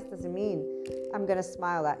sometimes nice doesn't mean I'm going to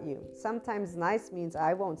smile at you. Sometimes nice means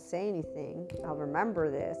I won't say anything. I'll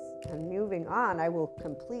remember this. And moving on, I will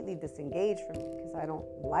completely disengage from it because I don't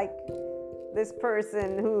like this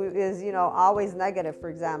person who is, always negative, for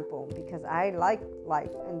example, because I like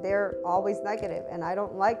life and they're always negative, and I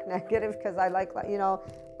don't like negative because I like,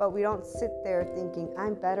 but we don't sit there thinking,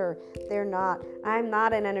 I'm better. They're not. I'm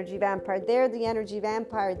not an energy vampire. They're the energy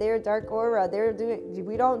vampire. They're dark aura.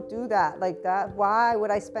 We don't do that like that. Why would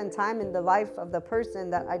I spend time in the life of the person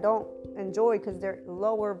that I don't enjoy because their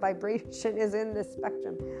lower vibration is in this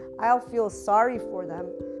spectrum? I'll feel sorry for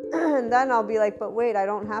them. And then I'll be like, but wait, I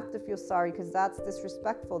don't have to feel sorry because that's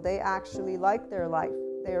disrespectful. They actually like their life.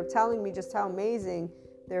 They're telling me just how amazing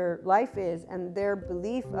their life is, and their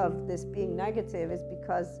belief of this being negative is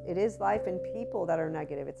because it is life and people that are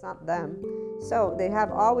negative. It's not them. So they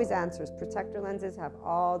have always answers. Protector lenses have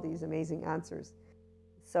all these amazing answers.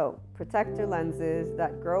 So protector lenses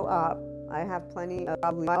that grow up, I have plenty of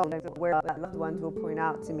where loved ones will point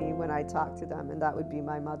out to me when I talk to them, and that would be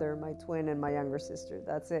my mother, my twin, and my younger sister.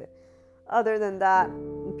 That's it. Other than that,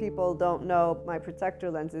 people don't know my protector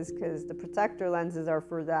lenses because the protector lenses are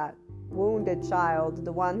for that wounded child,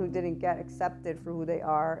 the one who didn't get accepted for who they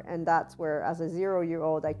are. And that's where, as a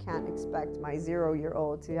 0-year-old, I can't expect my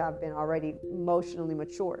 0-year-old to have been already emotionally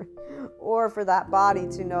mature or for that body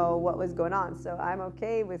to know what was going on. So I'm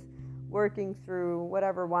okay with working through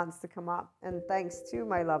whatever wants to come up. And thanks to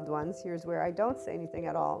my loved ones, here's where I don't say anything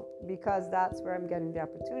at all, because that's where I'm getting the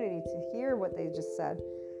opportunity to hear what they just said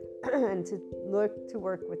and to look to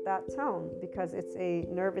work with that tone, because it's a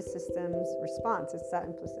nervous system's response. It's that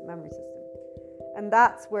implicit memory system. And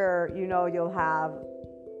that's where, you'll have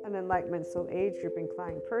an enlightenment soul age group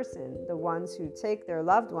inclined person, the ones who take their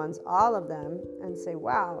loved ones, all of them, and say,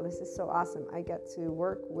 wow, this is so awesome. I get to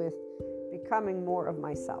work with becoming more of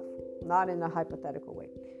myself, not in a hypothetical way,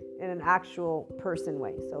 in an actual person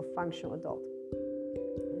way, so functional adult.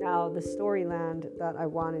 Now, the storyland that I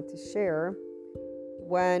wanted to share,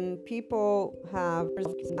 when people have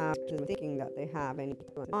thinking that they have any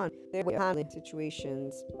on, they have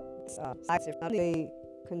situations, they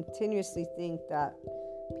continuously think that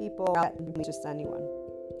people are just anyone.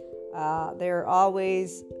 They're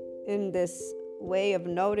always in this way of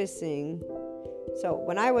noticing. So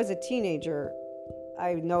when I was a teenager,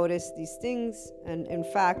 I noticed these things, and in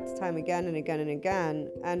fact, time again and again and again,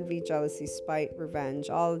 envy, jealousy, spite, revenge,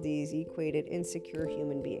 all of these equated insecure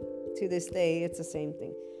human being. To this day, it's the same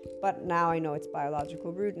thing. But now I know it's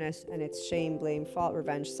biological rudeness, and it's shame, blame, fault,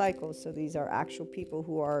 revenge cycles. So these are actual people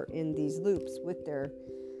who are in these loops with their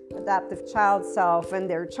adaptive child self and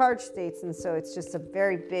their charge states. And so it's just a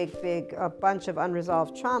very big bunch of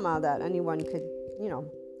unresolved trauma that anyone could,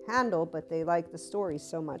 handle, but they like the stories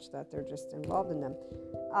so much that they're just involved in them.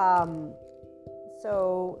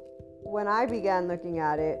 So when I began looking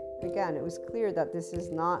at it, again, it was clear that this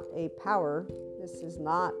is not a power. This is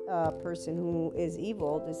not a person who is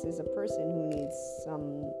evil. This is a person who needs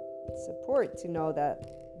some support to know that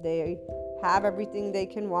they have everything they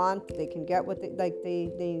can want. They can get what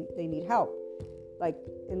they need help. Like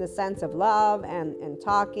in the sense of love and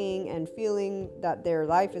talking and feeling that their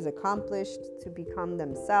life is accomplished, to become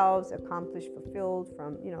themselves, accomplished, fulfilled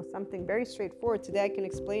from, something very straightforward. Today I can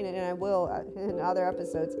explain it, and I will in other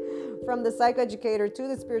episodes. From the psychoeducator to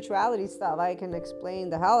the spirituality stuff, I can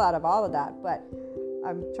explain the hell out of all of that, but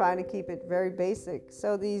I'm trying to keep it very basic.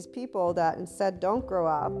 So these people that instead don't grow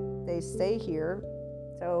up, they stay here.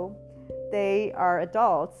 So they are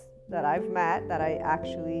adults that I've met, that I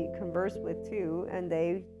actually converse with too, and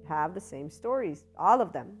they have the same stories, all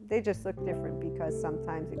of them. They just look different because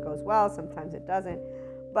sometimes it goes well, sometimes it doesn't.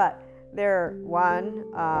 But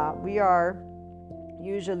we are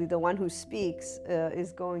usually the one who speaks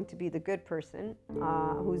is going to be the good person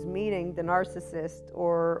who's meeting the narcissist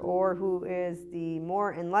or who is the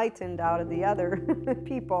more enlightened out of the other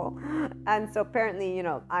people. And so apparently,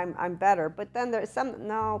 I'm better. But then there's some,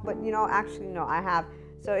 no, but actually, no, I have.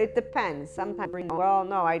 So it depends. Sometimes, well,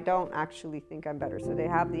 no, I don't actually think I'm better. So they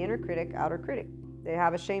have the inner critic, outer critic. They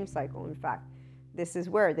have a shame cycle, in fact. This is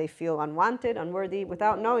where they feel unwanted, unworthy,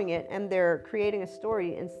 without knowing it, and they're creating a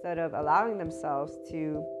story instead of allowing themselves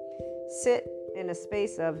to sit in a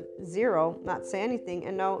space of zero, not say anything,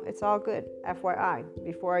 and know it's all good, FYI,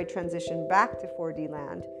 before I transition back to 4D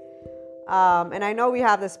land. And I know we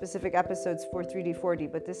have the specific episodes for 3D,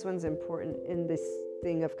 4D, but this one's important in this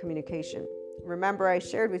thing of communication. Remember, I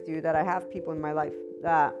shared with you that I have people in my life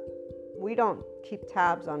that we don't keep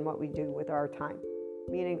tabs on what we do with our time.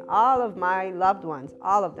 Meaning all of my loved ones,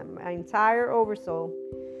 all of them, my entire oversoul,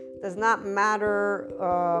 does not matter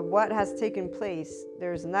what has taken place.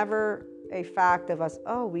 There's never a fact of us,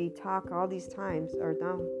 we talk all these times, or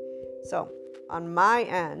no. So on my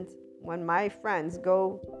end, when my friends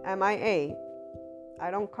go MIA,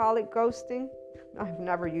 I don't call it ghosting. I've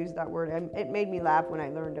never used that word, and it made me laugh when I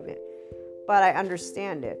learned of it, but I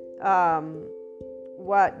understand it.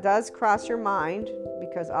 What does cross your mind,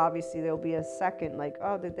 because obviously there'll be a second like,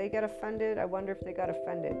 oh, did they get offended? I wonder if they got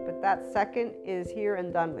offended. But that second is here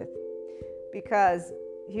and done with, because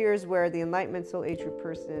here's where the enlightenment soul age group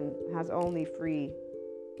person has only free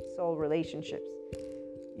soul relationships.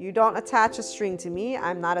 You don't attach a string to me.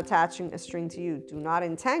 I'm not attaching a string to you. Do not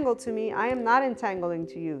entangle to me. I am not entangling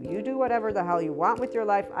to you. You do whatever the hell you want with your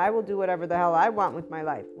life. I will do whatever the hell I want with my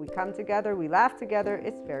life. We come together. We laugh together.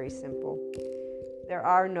 It's very simple. There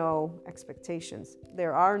are no expectations.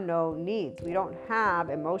 There are no needs. We don't have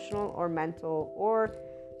emotional or mental or,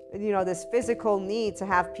 this physical need to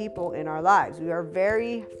have people in our lives. We are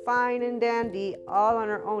very fine and dandy, all on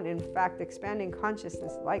our own. In fact, expanding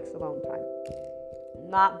consciousness likes alone time.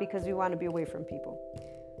 Not because we want to be away from people.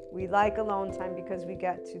 We like alone time because we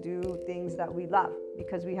get to do things that we love,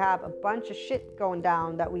 because we have a bunch of shit going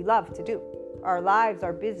down that we love to do. Our lives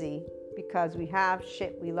are busy because we have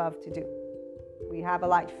shit we love to do. We have a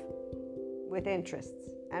life with interests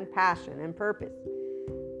and passion and purpose.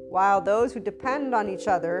 While those who depend on each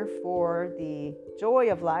other for the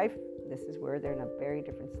joy of life, this is where they're in a very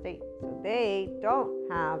different state. So they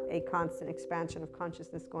don't have a constant expansion of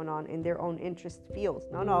consciousness going on in their own interest fields.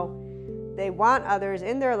 No. They want others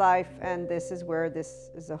in their life, and this is where this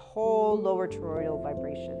is a whole lower toroidal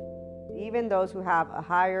vibration. Even those who have a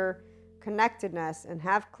higher connectedness and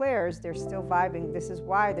have clairs, they're still vibing. This is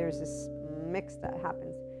why there's this mix that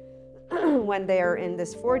happens when they are in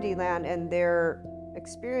this 4D land, and their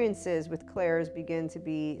experiences with clairs begin to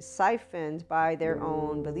be siphoned by their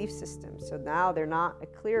own belief system. So now they're not a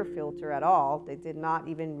clear filter at all. They did not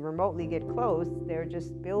even remotely get close. They're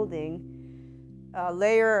just building a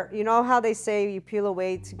layer. You know how they say you peel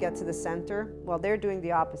away to get to the center? Well, they're doing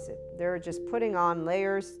the opposite. They're just putting on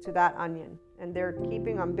layers to that onion, and they're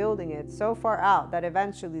keeping on building it so far out that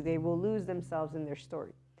eventually they will lose themselves in their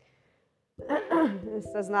story. This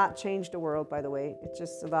does not change the world, by the way. It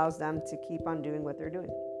just allows them to keep on doing what they're doing.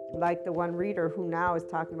 Like the one reader who now is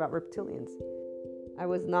talking about reptilians. I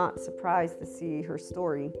was not surprised to see her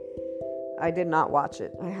story. I did not watch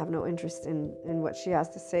it. I have no interest in what she has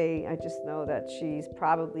to say. I just know that she's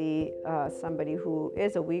probably somebody who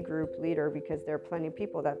is a we group leader, because there are plenty of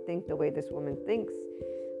people that think the way this woman thinks.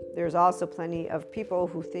 There's also plenty of people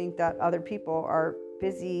who think that other people are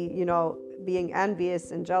busy, being envious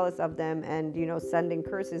and jealous of them and, sending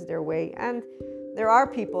curses their way. And there are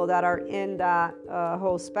people that are in that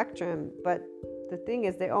whole spectrum. But the thing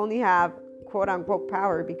is, they only have quote unquote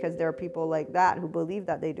power because there are people like that who believe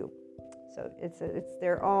that they do. So it's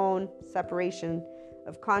their own separation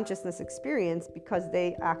of consciousness experience, because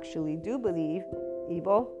they actually do believe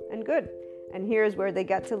evil and good. And here's where they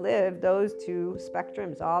get to live those two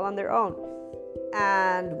spectrums all on their own.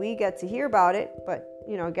 And we get to hear about it. But,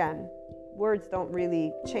 again, words don't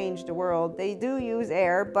really change the world. They do use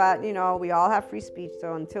air, but, we all have free speech.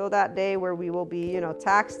 So until that day where we will be,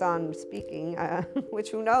 taxed on speaking, which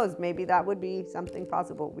who knows, maybe that would be something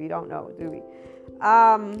possible. We don't know, do we?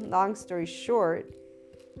 Long story short,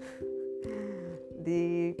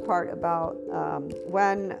 the part about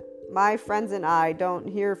when my friends and I don't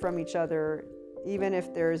hear from each other, even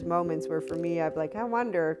if there's moments where for me, I'm like, I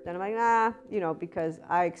wonder, then I'm like, because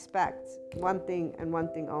I expect one thing and one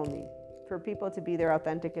thing only, for people to be their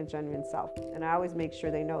authentic and genuine self. And I always make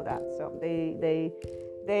sure they know that. So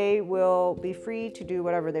they will be free to do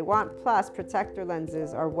whatever they want. Plus, protector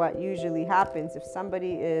lenses are what usually happens if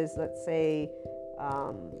somebody is, let's say,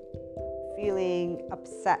 feeling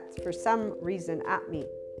upset for some reason at me.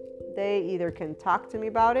 They either can talk to me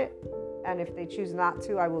about it, and if they choose not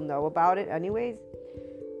to, I will know about it anyways.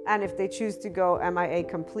 And if they choose to go MIA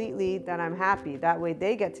completely, then I'm happy. That way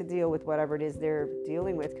they get to deal with whatever it is they're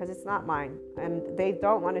dealing with, because it's not mine. And they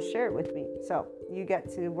don't want to share it with me. So you get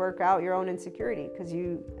to work out your own insecurity, because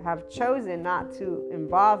you have chosen not to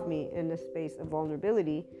involve me in the space of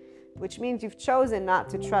vulnerability, which means you've chosen not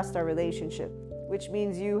to trust our relationship, which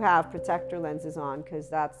means you have protector lenses on, because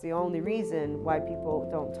that's the only reason why people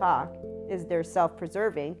don't talk, is they're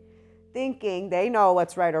self-preserving, thinking they know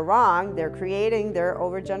what's right or wrong. They're creating their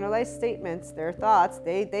overgeneralized statements, their thoughts.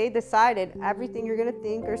 They decided everything you're going to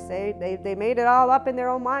think or say, they made it all up in their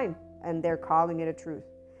own mind, and they're calling it a truth.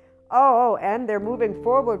 Oh, and they're moving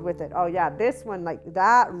forward with it. Oh yeah, this one, like,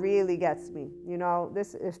 that really gets me.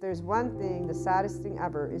 This, if there's one thing, the saddest thing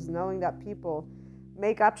ever is knowing that people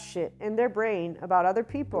make up shit in their brain about other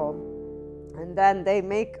people, and then they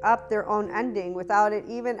make up their own ending without it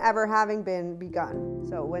even ever having been begun.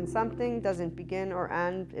 So when something doesn't begin or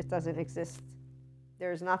end, it doesn't exist.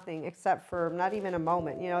 there's nothing except for not even a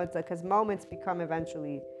moment. It's like, because moments become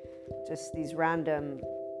eventually just these random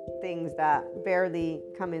things that barely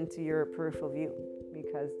come into your peripheral view,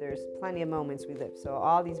 because there's plenty of moments we live. So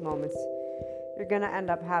all these moments, you're going to end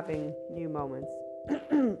up having new moments.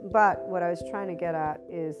 But what I was trying to get at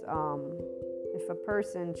is, if a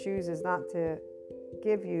person chooses not to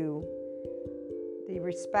give you the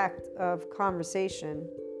respect of conversation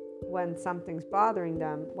when something's bothering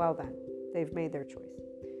them, well then, they've made their choice.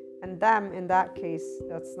 And them, in that case,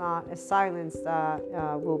 that's not a silence that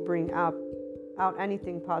will bring out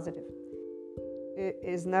anything positive. It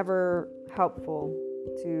is never helpful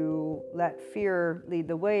to let fear lead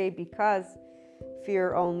the way, because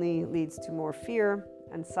fear only leads to more fear.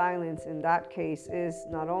 And silence in that case is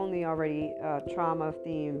not only already a trauma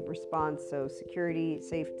theme response, so security,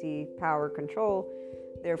 safety, power, control.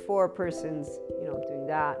 Therefore, a person's doing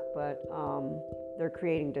that, but they're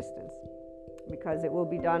creating distance, because it will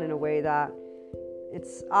be done in a way that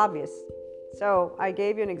it's obvious. So I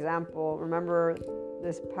gave you an example. Remember,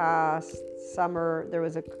 this past summer, there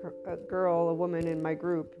was a woman in my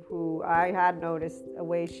group who I had noticed a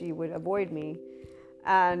way she would avoid me.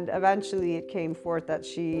 And eventually it came forth that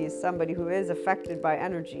she's somebody who is affected by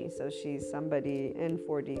energy. So she's somebody in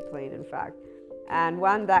 4D plane, in fact. And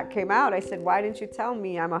when that came out, I said, why didn't you tell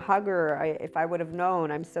me? I'm a hugger. If I would have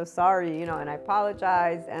known, I'm so sorry, and I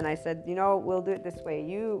apologized. And I said, we'll do it this way.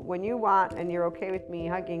 When you want and you're okay with me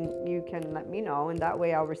hugging, you can let me know. And that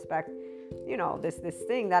way I'll respect, this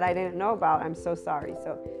thing that I didn't know about. I'm so sorry.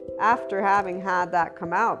 So after having had that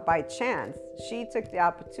come out by chance, she took the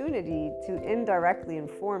opportunity to indirectly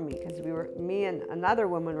inform me, because me and another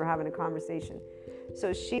woman were having a conversation.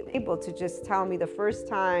 So she was able to just tell me the first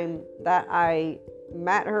time that I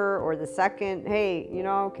met her, or the second, hey,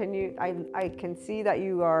 can you, I can see that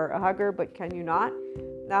you are a hugger, but can you not?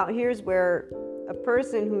 Now, here's where a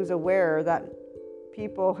person who's aware that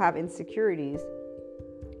people have insecurities,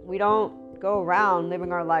 we don't go around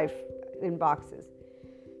living our life in boxes.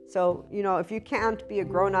 So, if you can't be a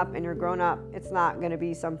grown-up and you're grown up, it's not going to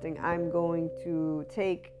be something I'm going to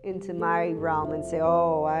take into my realm and say,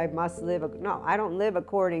 oh, I must live. No, I don't live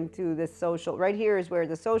according to this social. Right here is where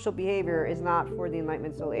the social behavior is not for the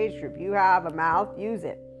Enlightenment Soul Age group. You have a mouth, use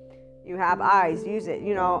it. You have eyes, use it.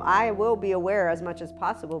 I will be aware as much as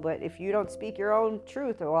possible, but if you don't speak your own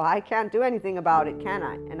truth, well, I can't do anything about it, can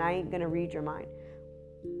I? And I ain't going to read your mind.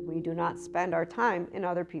 We do not spend our time in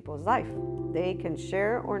other people's life. They can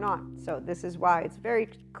share or not. So this is why it's very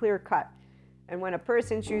clear cut. And when a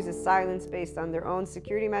person chooses silence based on their own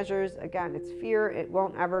security measures, again, it's fear. It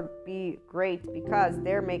won't ever be great, because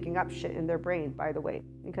they're making up shit in their brain, by the way.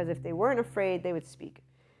 Because if they weren't afraid, they would speak.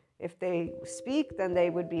 If they speak, then they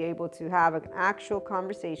would be able to have an actual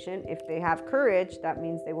conversation. If they have courage, that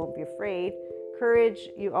means they won't be afraid. Courage,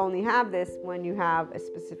 you only have this when you have a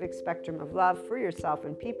specific spectrum of love for yourself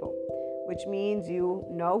and people, which means you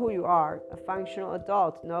know who you are. A functional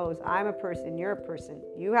adult knows, I'm a person, you're a person.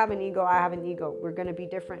 You have an ego, I have an ego. We're going to be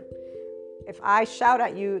different. If I shout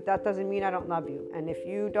at you, that doesn't mean I don't love you. And if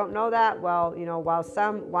you don't know that, well, while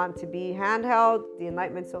some want to be handheld, the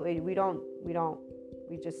Enlightenment Soul Age, we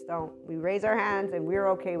just don't. We raise our hands and we're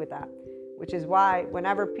okay with that, which is why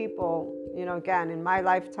whenever people, again, in my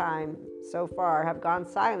lifetime so far have gone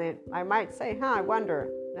silent, I might say, I wonder.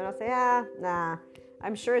 Then I'll say, nah,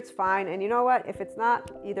 I'm sure it's fine. And you know what? If it's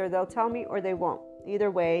not, either they'll tell me or they won't.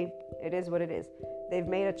 Either way, it is what it is. They've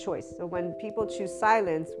made a choice. So when people choose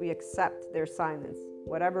silence, we accept their silence.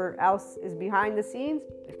 Whatever else is behind the scenes,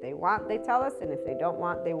 if they want, they tell us. And if they don't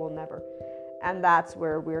want, they will never. And that's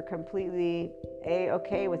where we're completely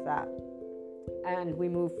okay with that. And we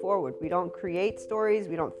move forward. We don't create stories.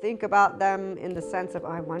 We don't think about them in the sense of,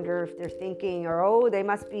 I wonder if they're thinking, or, they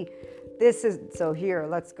must be, so here,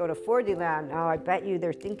 let's go to 4D land. I bet you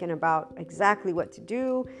they're thinking about exactly what to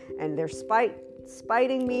do, and they're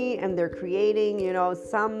spiting me, and they're creating,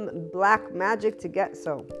 some black magic to get.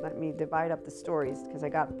 So let me divide up the stories, because I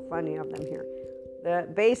got plenty of them here. The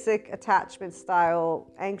basic attachment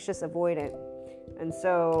style, anxious avoidant. And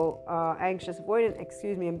so anxious avoidant,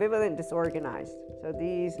 ambivalent, disorganized. So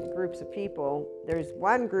these groups of people, there's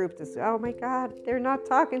one group that's, oh my God, they're not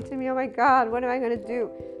talking to me. Oh my God, what am I going to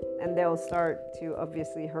do? And they'll start to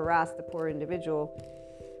obviously harass the poor individual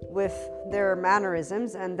with their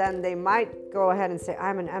mannerisms. And then they might go ahead and say,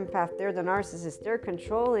 I'm an empath. They're the narcissist. They're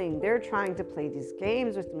controlling. They're trying to play these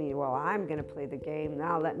games with me. Well, I'm going to play the game.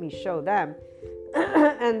 Now let me show them.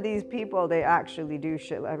 And these people, they actually do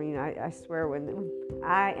shit. I mean, I swear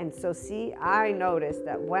I notice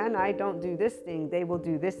that when I don't do this thing, they will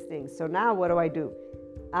do this thing. So now what do?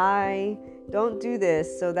 I don't do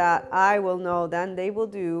this so that I will know, then they will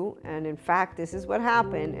do. And in fact, this is what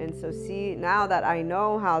happened. And so see, now that I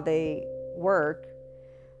know how they work,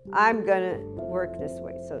 I'm gonna work this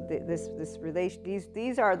way. So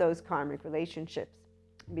these are those karmic relationships,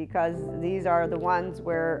 because these are the ones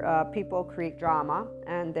where people create drama,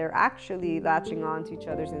 and they're actually latching on to each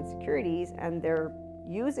other's insecurities, and they're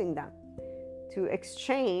using them to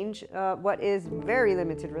exchange what is very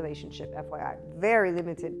limited relationship, FYI, very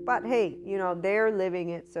limited. But hey, they're living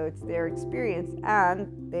it, so it's their experience,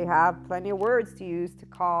 and they have plenty of words to use to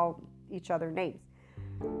call each other names.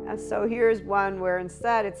 And so here's one where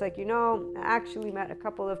instead it's like, I actually met a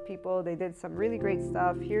couple of people. They did some really great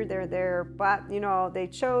stuff here, there, but, they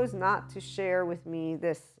chose not to share with me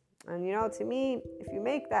this. And, to me, if you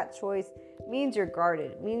make that choice, it means you're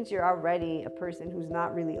guarded. It means you're already a person who's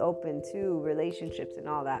not really open to relationships and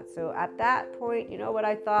all that. So at that point, what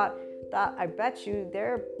I thought, I bet you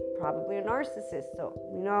they're probably a narcissist.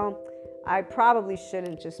 So, I probably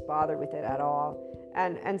shouldn't just bother with it at all.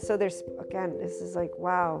 And so there's, again, this is like,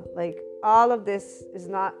 wow, like all of this is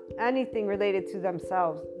not anything related to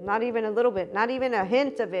themselves, not even a little bit, not even a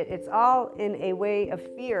hint of it. It's all in a way of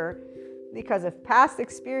fear because of past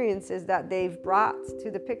experiences that they've brought to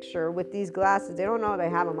the picture with these glasses. They don't know they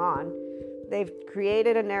have them on. They've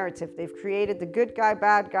created a narrative. They've created the good guy,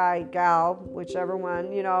 bad guy, gal, whichever one,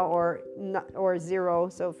 or zero.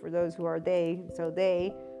 So for those who are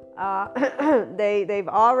they've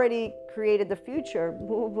already created the future.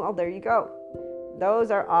 Well, there you go.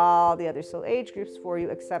 Those are all the other soul age groups for you,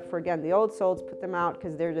 except for, again, the old souls. Put them out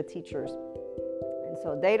because they're the teachers. And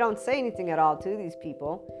so they don't say anything at all to these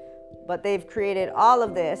people, but they've created all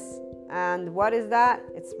of this. And what is that?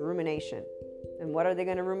 It's rumination. And what are they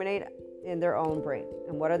going to ruminate? In their own brain.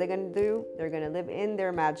 And what are they going to do? They're going to live in their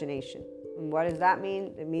imagination. And what does that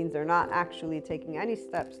mean? It means they're not actually taking any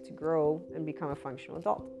steps to grow and become a functional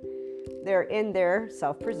adult. They're in their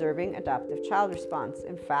self-preserving adaptive child response.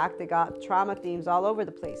 In fact, they got trauma themes all over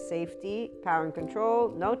the place. Safety, power and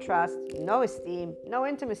control, no trust, no esteem, no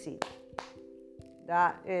intimacy.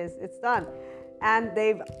 It's done. And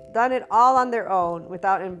they've done it all on their own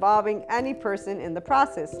without involving any person in the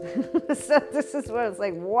process. So this is what it's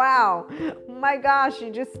like, wow, my gosh, you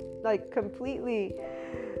just like completely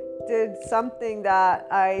did something that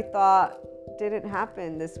I thought didn't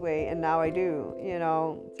happen this way, and now I do,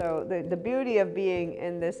 So the beauty of being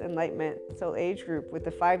in this enlightenment soul age group with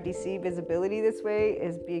the 5DC visibility this way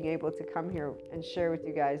is being able to come here and share with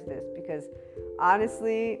you guys this, because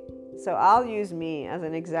honestly, so I'll use me as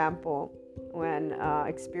an example. When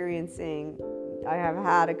experiencing, I have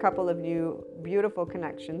had a couple of new beautiful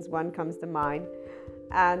connections. One comes to mind.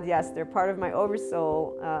 And yes, they're part of my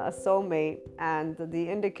oversoul, a soulmate. And the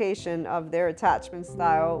indication of their attachment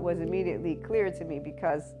style was immediately clear to me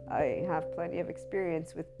because I have plenty of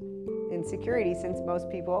experience with insecurity, since most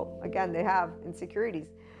people, again, they have insecurities.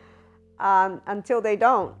 Until they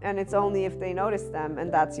don't, and it's only if they notice them,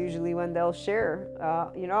 and that's usually when they'll share,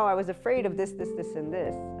 I was afraid of this, and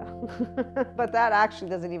this. But that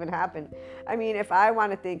actually doesn't even happen. I mean, if I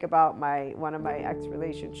want to think about one of my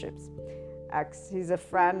ex-relationships, he's a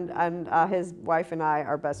friend, and his wife and I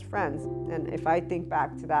are best friends, and if I think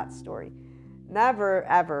back to that story, never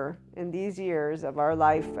ever in these years of our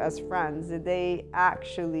life as friends did they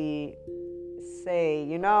actually say,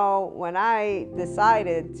 when I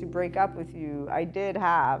decided to break up with you, I did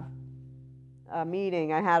have a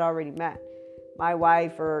meeting. I had already met my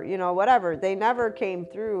wife, or, whatever. They never came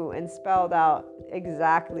through and spelled out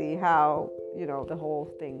exactly how, the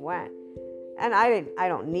whole thing went. And I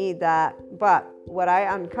don't need that. But what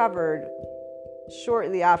I uncovered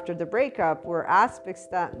shortly after the breakup were aspects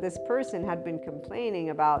that this person had been complaining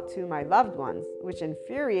about to my loved ones, which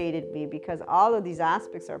infuriated me because all of these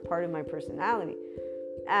aspects are part of my personality.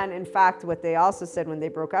 And in fact, what they also said when they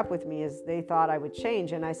broke up with me is they thought I would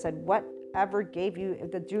change. And I said, whatever gave you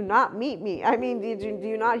the do not meet me? I mean, do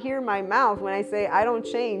you not hear my mouth when I say I don't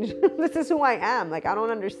change? This is who I am. Like, I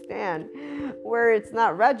don't understand where it's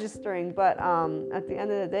not registering. But at the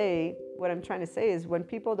end of the day, what I'm trying to say is when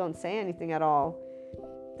people don't say anything at all,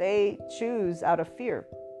 they choose out of fear.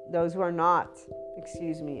 Those who are not,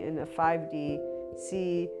 in a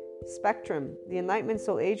 5DC spectrum, the Enlightenment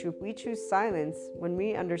Soul Age group, we choose silence when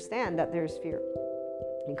we understand that there's fear.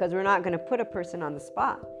 Because we're not going to put a person on the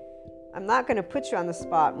spot. I'm not going to put you on the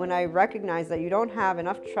spot when I recognize that you don't have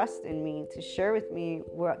enough trust in me to share with me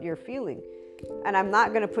what you're feeling. And I'm not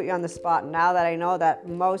going to put you on the spot now that I know that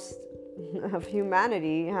most of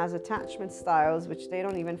humanity has attachment styles which they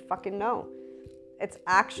don't even fucking know. It's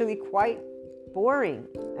actually quite boring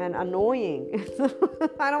and annoying.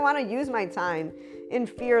 I don't want to use my time in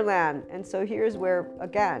fear land. And so here's where,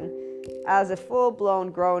 again, as a full-blown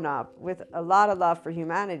grown-up with a lot of love for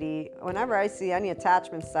humanity, whenever I see any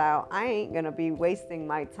attachment style, I ain't gonna be wasting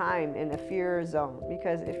my time in a fear zone.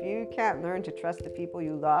 Because if you can't learn to trust the people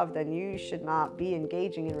you love, then you should not be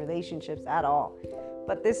engaging in relationships at all.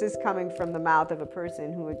 But this is coming from the mouth of a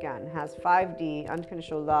person who, again, has 5D,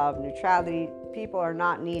 unconditional love, neutrality. People are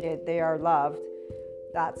not needed, they are loved.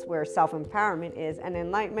 That's where self-empowerment is. And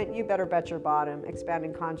enlightenment, you better bet your bottom.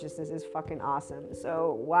 Expanding consciousness is fucking awesome.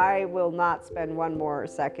 So why will not spend one more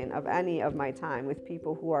second of any of my time with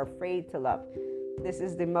people who are afraid to love? This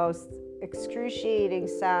is the most excruciating,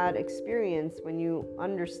 sad experience when you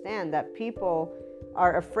understand that people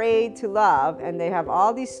are afraid to love, and they have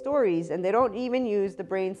all these stories, and they don't even use the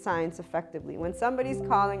brain science effectively. When somebody's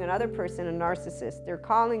calling another person a narcissist, they're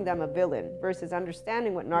calling them a villain versus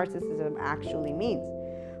understanding what narcissism actually means.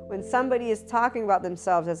 When somebody is talking about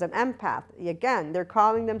themselves as an empath, again, they're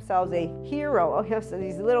calling themselves a hero. Oh, yes, so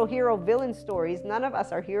these little hero villain stories. None of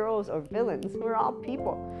us are heroes or villains. We're all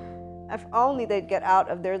people. If only they'd get out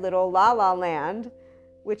of their little la-la land,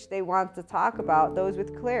 which they want to talk about, those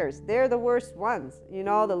with clairs. They're the worst ones. You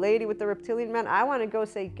know, the lady with the reptilian man, I want to go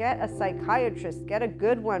say, get a psychiatrist, get a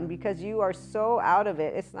good one, because you are so out of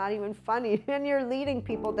it. It's not even funny, and you're leading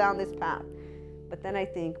people down this path. But then I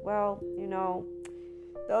think, well, you know,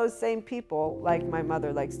 those same people, like my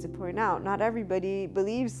mother likes to point out, not everybody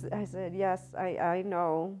believes. I said, yes, I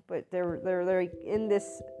know, but they're in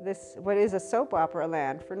this what is a soap opera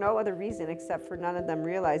land for no other reason except for none of them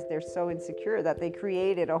realize they're so insecure that they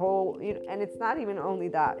created a whole, and it's not even only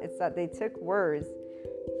that, it's that they took words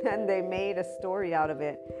and they made a story out of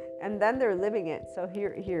it, and then they're living it. So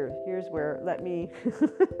here's where, let me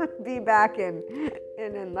be back in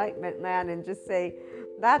enlightenment land and just say,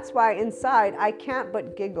 that's why inside I can't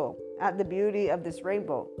but giggle at the beauty of this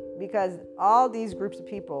rainbow, because all these groups of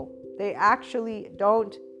people, they actually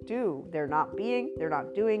don't do. They're not being, they're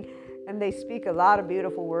not doing, and they speak a lot of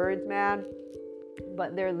beautiful words, man,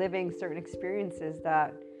 but they're living certain experiences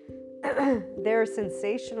that they're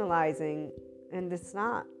sensationalizing, and it's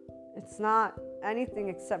not anything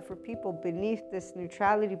except for people beneath this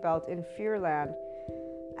neutrality belt in fear land.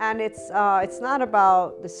 And it's not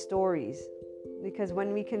about the stories. Because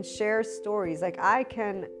when we can share stories, like I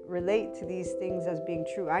can relate to these things as being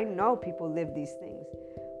true. I know people live these things,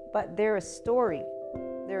 but they're a story.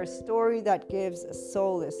 They're a story that gives a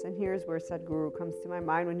solace. And here's where Sadhguru comes to my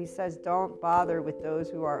mind when he says, don't bother with those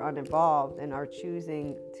who are unevolved and are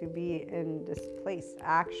choosing to be in this place.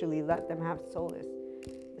 Actually, let them have solace.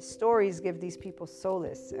 The stories give these people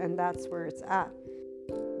solace, and that's where it's at.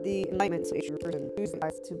 The enlightenment person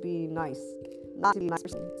chooses to be nice, not to be a nice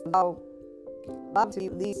person. Love to be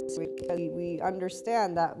least, we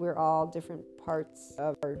understand that we're all different parts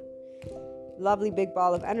of our lovely big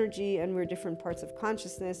ball of energy, and we're different parts of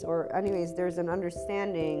consciousness, or anyways, there's an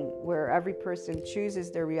understanding where every person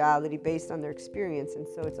chooses their reality based on their experience. And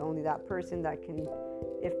so it's only that person that can,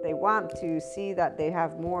 if they want to, see that they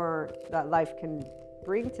have more that life can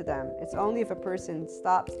bring to them. It's only if a person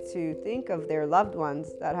stops to think of their loved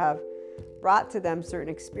ones that have brought to them certain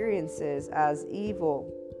experiences as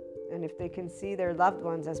evil, and if they can see their loved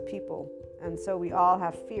ones as people. And so we all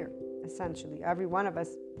have fear, essentially. Every one of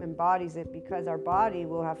us embodies it, because our body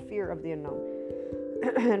will have fear of the unknown.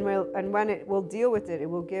 and when it will deal with it, it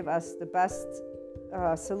will give us the best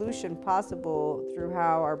solution possible through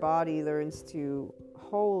how our body learns to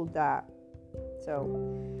hold that. So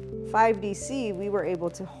 5DC, we were able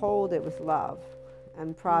to hold it with love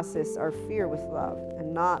and process our fear with love,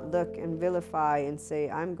 and not look and vilify and say,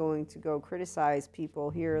 I'm going to go criticize people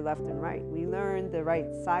here, left and right. We learn the right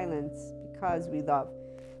silence because we love,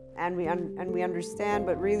 and we understand.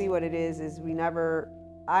 But really what it is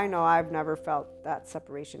I know I've never felt that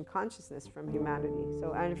separation consciousness from humanity.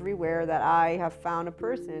 So everywhere that I have found a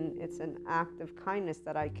person, it's an act of kindness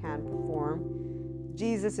that I can perform.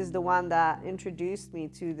 Jesus is the one that introduced me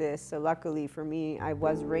to this. So luckily for me, I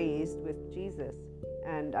was raised with Jesus.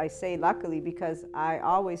 And I say luckily because I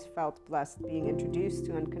always felt blessed being introduced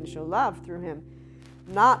to unconditional love through him.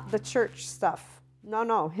 Not the church stuff.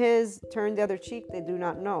 No. His turn the other cheek, they do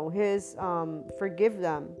not know. His forgive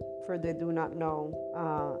them, for they do not know.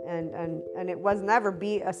 And it was never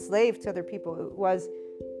be a slave to other people. It was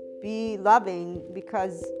be loving,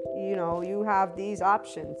 because, you have these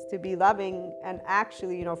options to be loving. And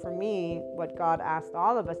actually, for me, what God asked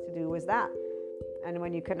all of us to do was that. And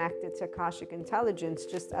when you connect it to Akashic intelligence,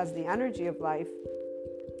 just as the energy of life,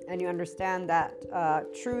 and you understand that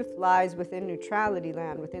truth lies within neutrality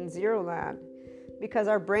land, within zero land, because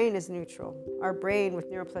our brain is neutral. Our brain with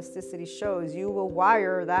neuroplasticity shows you will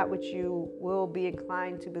wire that which you will be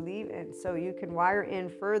inclined to believe in. So you can wire in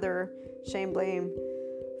further shame, blame,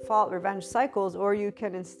 fault, revenge cycles, or you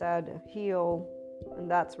can instead heal. And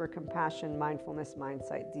that's where compassion, mindfulness,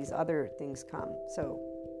 mindsight, these other things come. So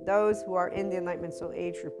those who are in the Enlightenment Soul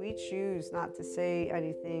Age group, we choose not to say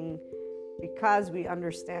anything because we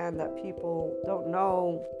understand that people don't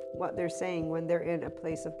know what they're saying when they're in a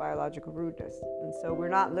place of biological rudeness. And so we're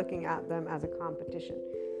not looking at them as a competition.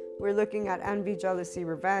 We're looking at envy, jealousy,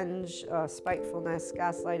 revenge, spitefulness,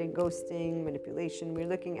 gaslighting, ghosting, manipulation. We're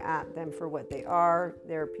looking at them for what they are.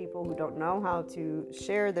 They're people who don't know how to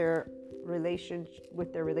share their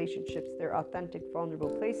relationships, their authentic, vulnerable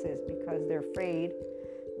places, because they're afraid,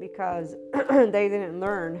 because they didn't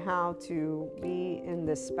learn how to be in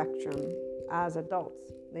this spectrum as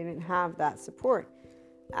adults. They didn't have that support.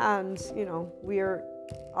 And, we're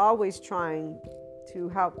always trying to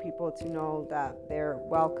help people to know that they're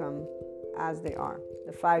welcome as they are,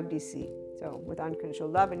 the 5DC. So with unconditional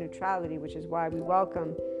love and neutrality, which is why we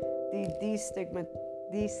welcome the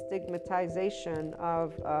destigmatization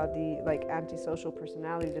of the antisocial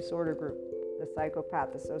personality disorder group, the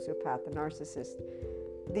psychopath, the sociopath, the narcissist.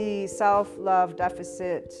 The self-love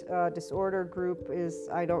deficit disorder group is,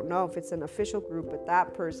 I don't know if it's an official group, but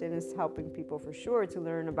that person is helping people for sure to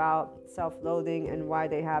learn about self-loathing and why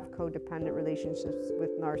they have codependent relationships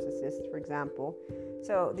with narcissists, for example.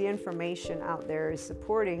 So the information out there is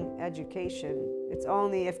supporting education. It's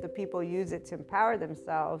only if the people use it to empower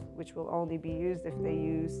themselves, which will only be used if they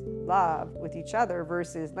use love with each other,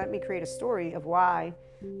 versus let me create a story of why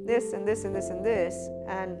this and this and this and this,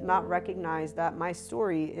 and not recognize that my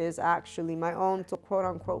story is actually my own quote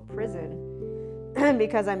unquote prison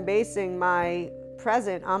because I'm basing my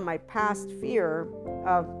present on my past fear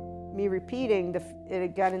of me repeating it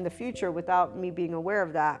again in the future without me being aware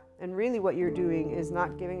of that. And really what you're doing is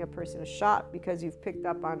not giving a person a shot because you've picked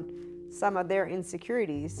up on some of their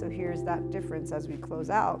insecurities. So here's that difference as we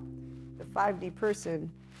close out. The 5D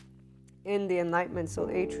person in the Enlightenment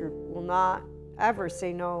Soul Age group will not ever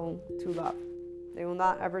say no to love. They will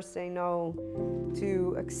not ever say no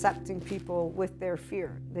to accepting people with their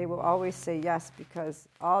fear. They will always say yes, because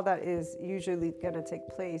all that is usually going to take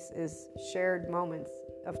place is shared moments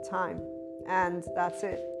of time. And that's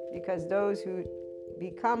it. Because those who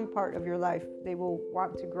become part of your life, they will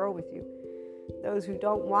want to grow with you. Those who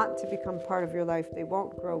don't want to become part of your life, they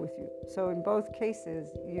won't grow with you. So in both cases,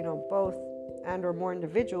 both and or more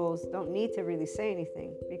individuals don't need to really say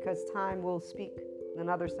anything, because time will speak.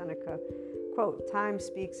 Another Seneca quote, time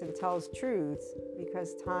speaks and tells truths,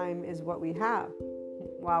 because time is what we have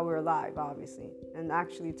while we're alive, obviously. And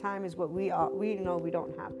actually time is what we know we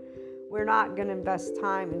don't have. We're not going to invest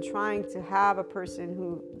time in trying to have a person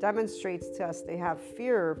who demonstrates to us they have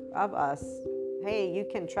fear of us. Hey, you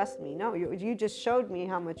can trust me. No, you just showed me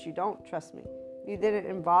how much you don't trust me. You didn't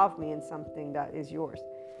involve me in something that is yours.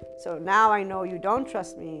 So now I know you don't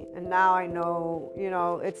trust me, and now I know,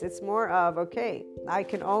 it's more of, okay, I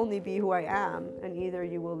can only be who I am, and either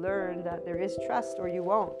you will learn that there is trust or you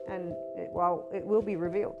won't, and it will be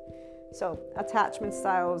revealed. So attachment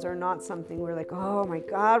styles are not something we're like, oh my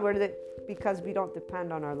God, what are they? Because we don't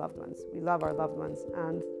depend on our loved ones. We love our loved ones,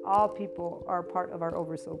 and all people are part of our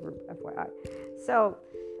Oversoul group, FYI. So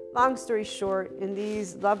long story short, in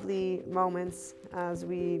these lovely moments, as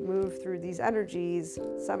we move through these energies,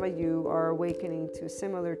 some of you are awakening to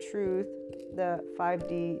similar truth, the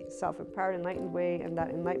 5D self-empowered enlightened way, and that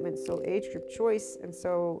Enlightenment Soul Age group choice. And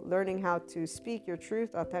so learning how to speak your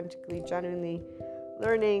truth authentically, genuinely,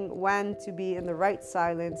 learning when to be in the right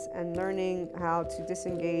silence, and learning how to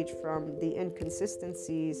disengage from the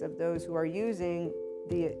inconsistencies of those who are using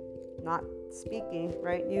the not speaking,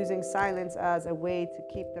 right? Using silence as a way to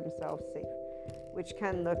keep themselves safe, which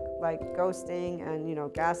can look like ghosting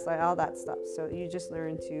and, gaslight, all that stuff. So you just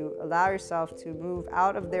learn to allow yourself to move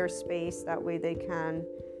out of their space. That way they can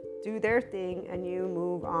do their thing and you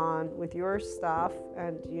move on with your stuff,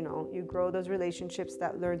 and, you grow those relationships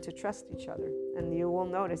that learn to trust each other. And you will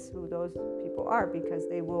notice who those people are, because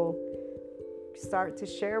they will start to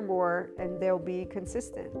share more, and they'll be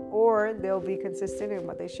consistent, or they'll be consistent in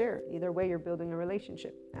what they share. Either way, you're building a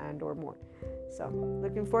relationship and or more. So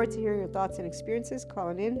looking forward to hearing your thoughts and experiences. Call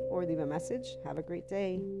in or leave a message. Have a great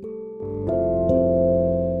day.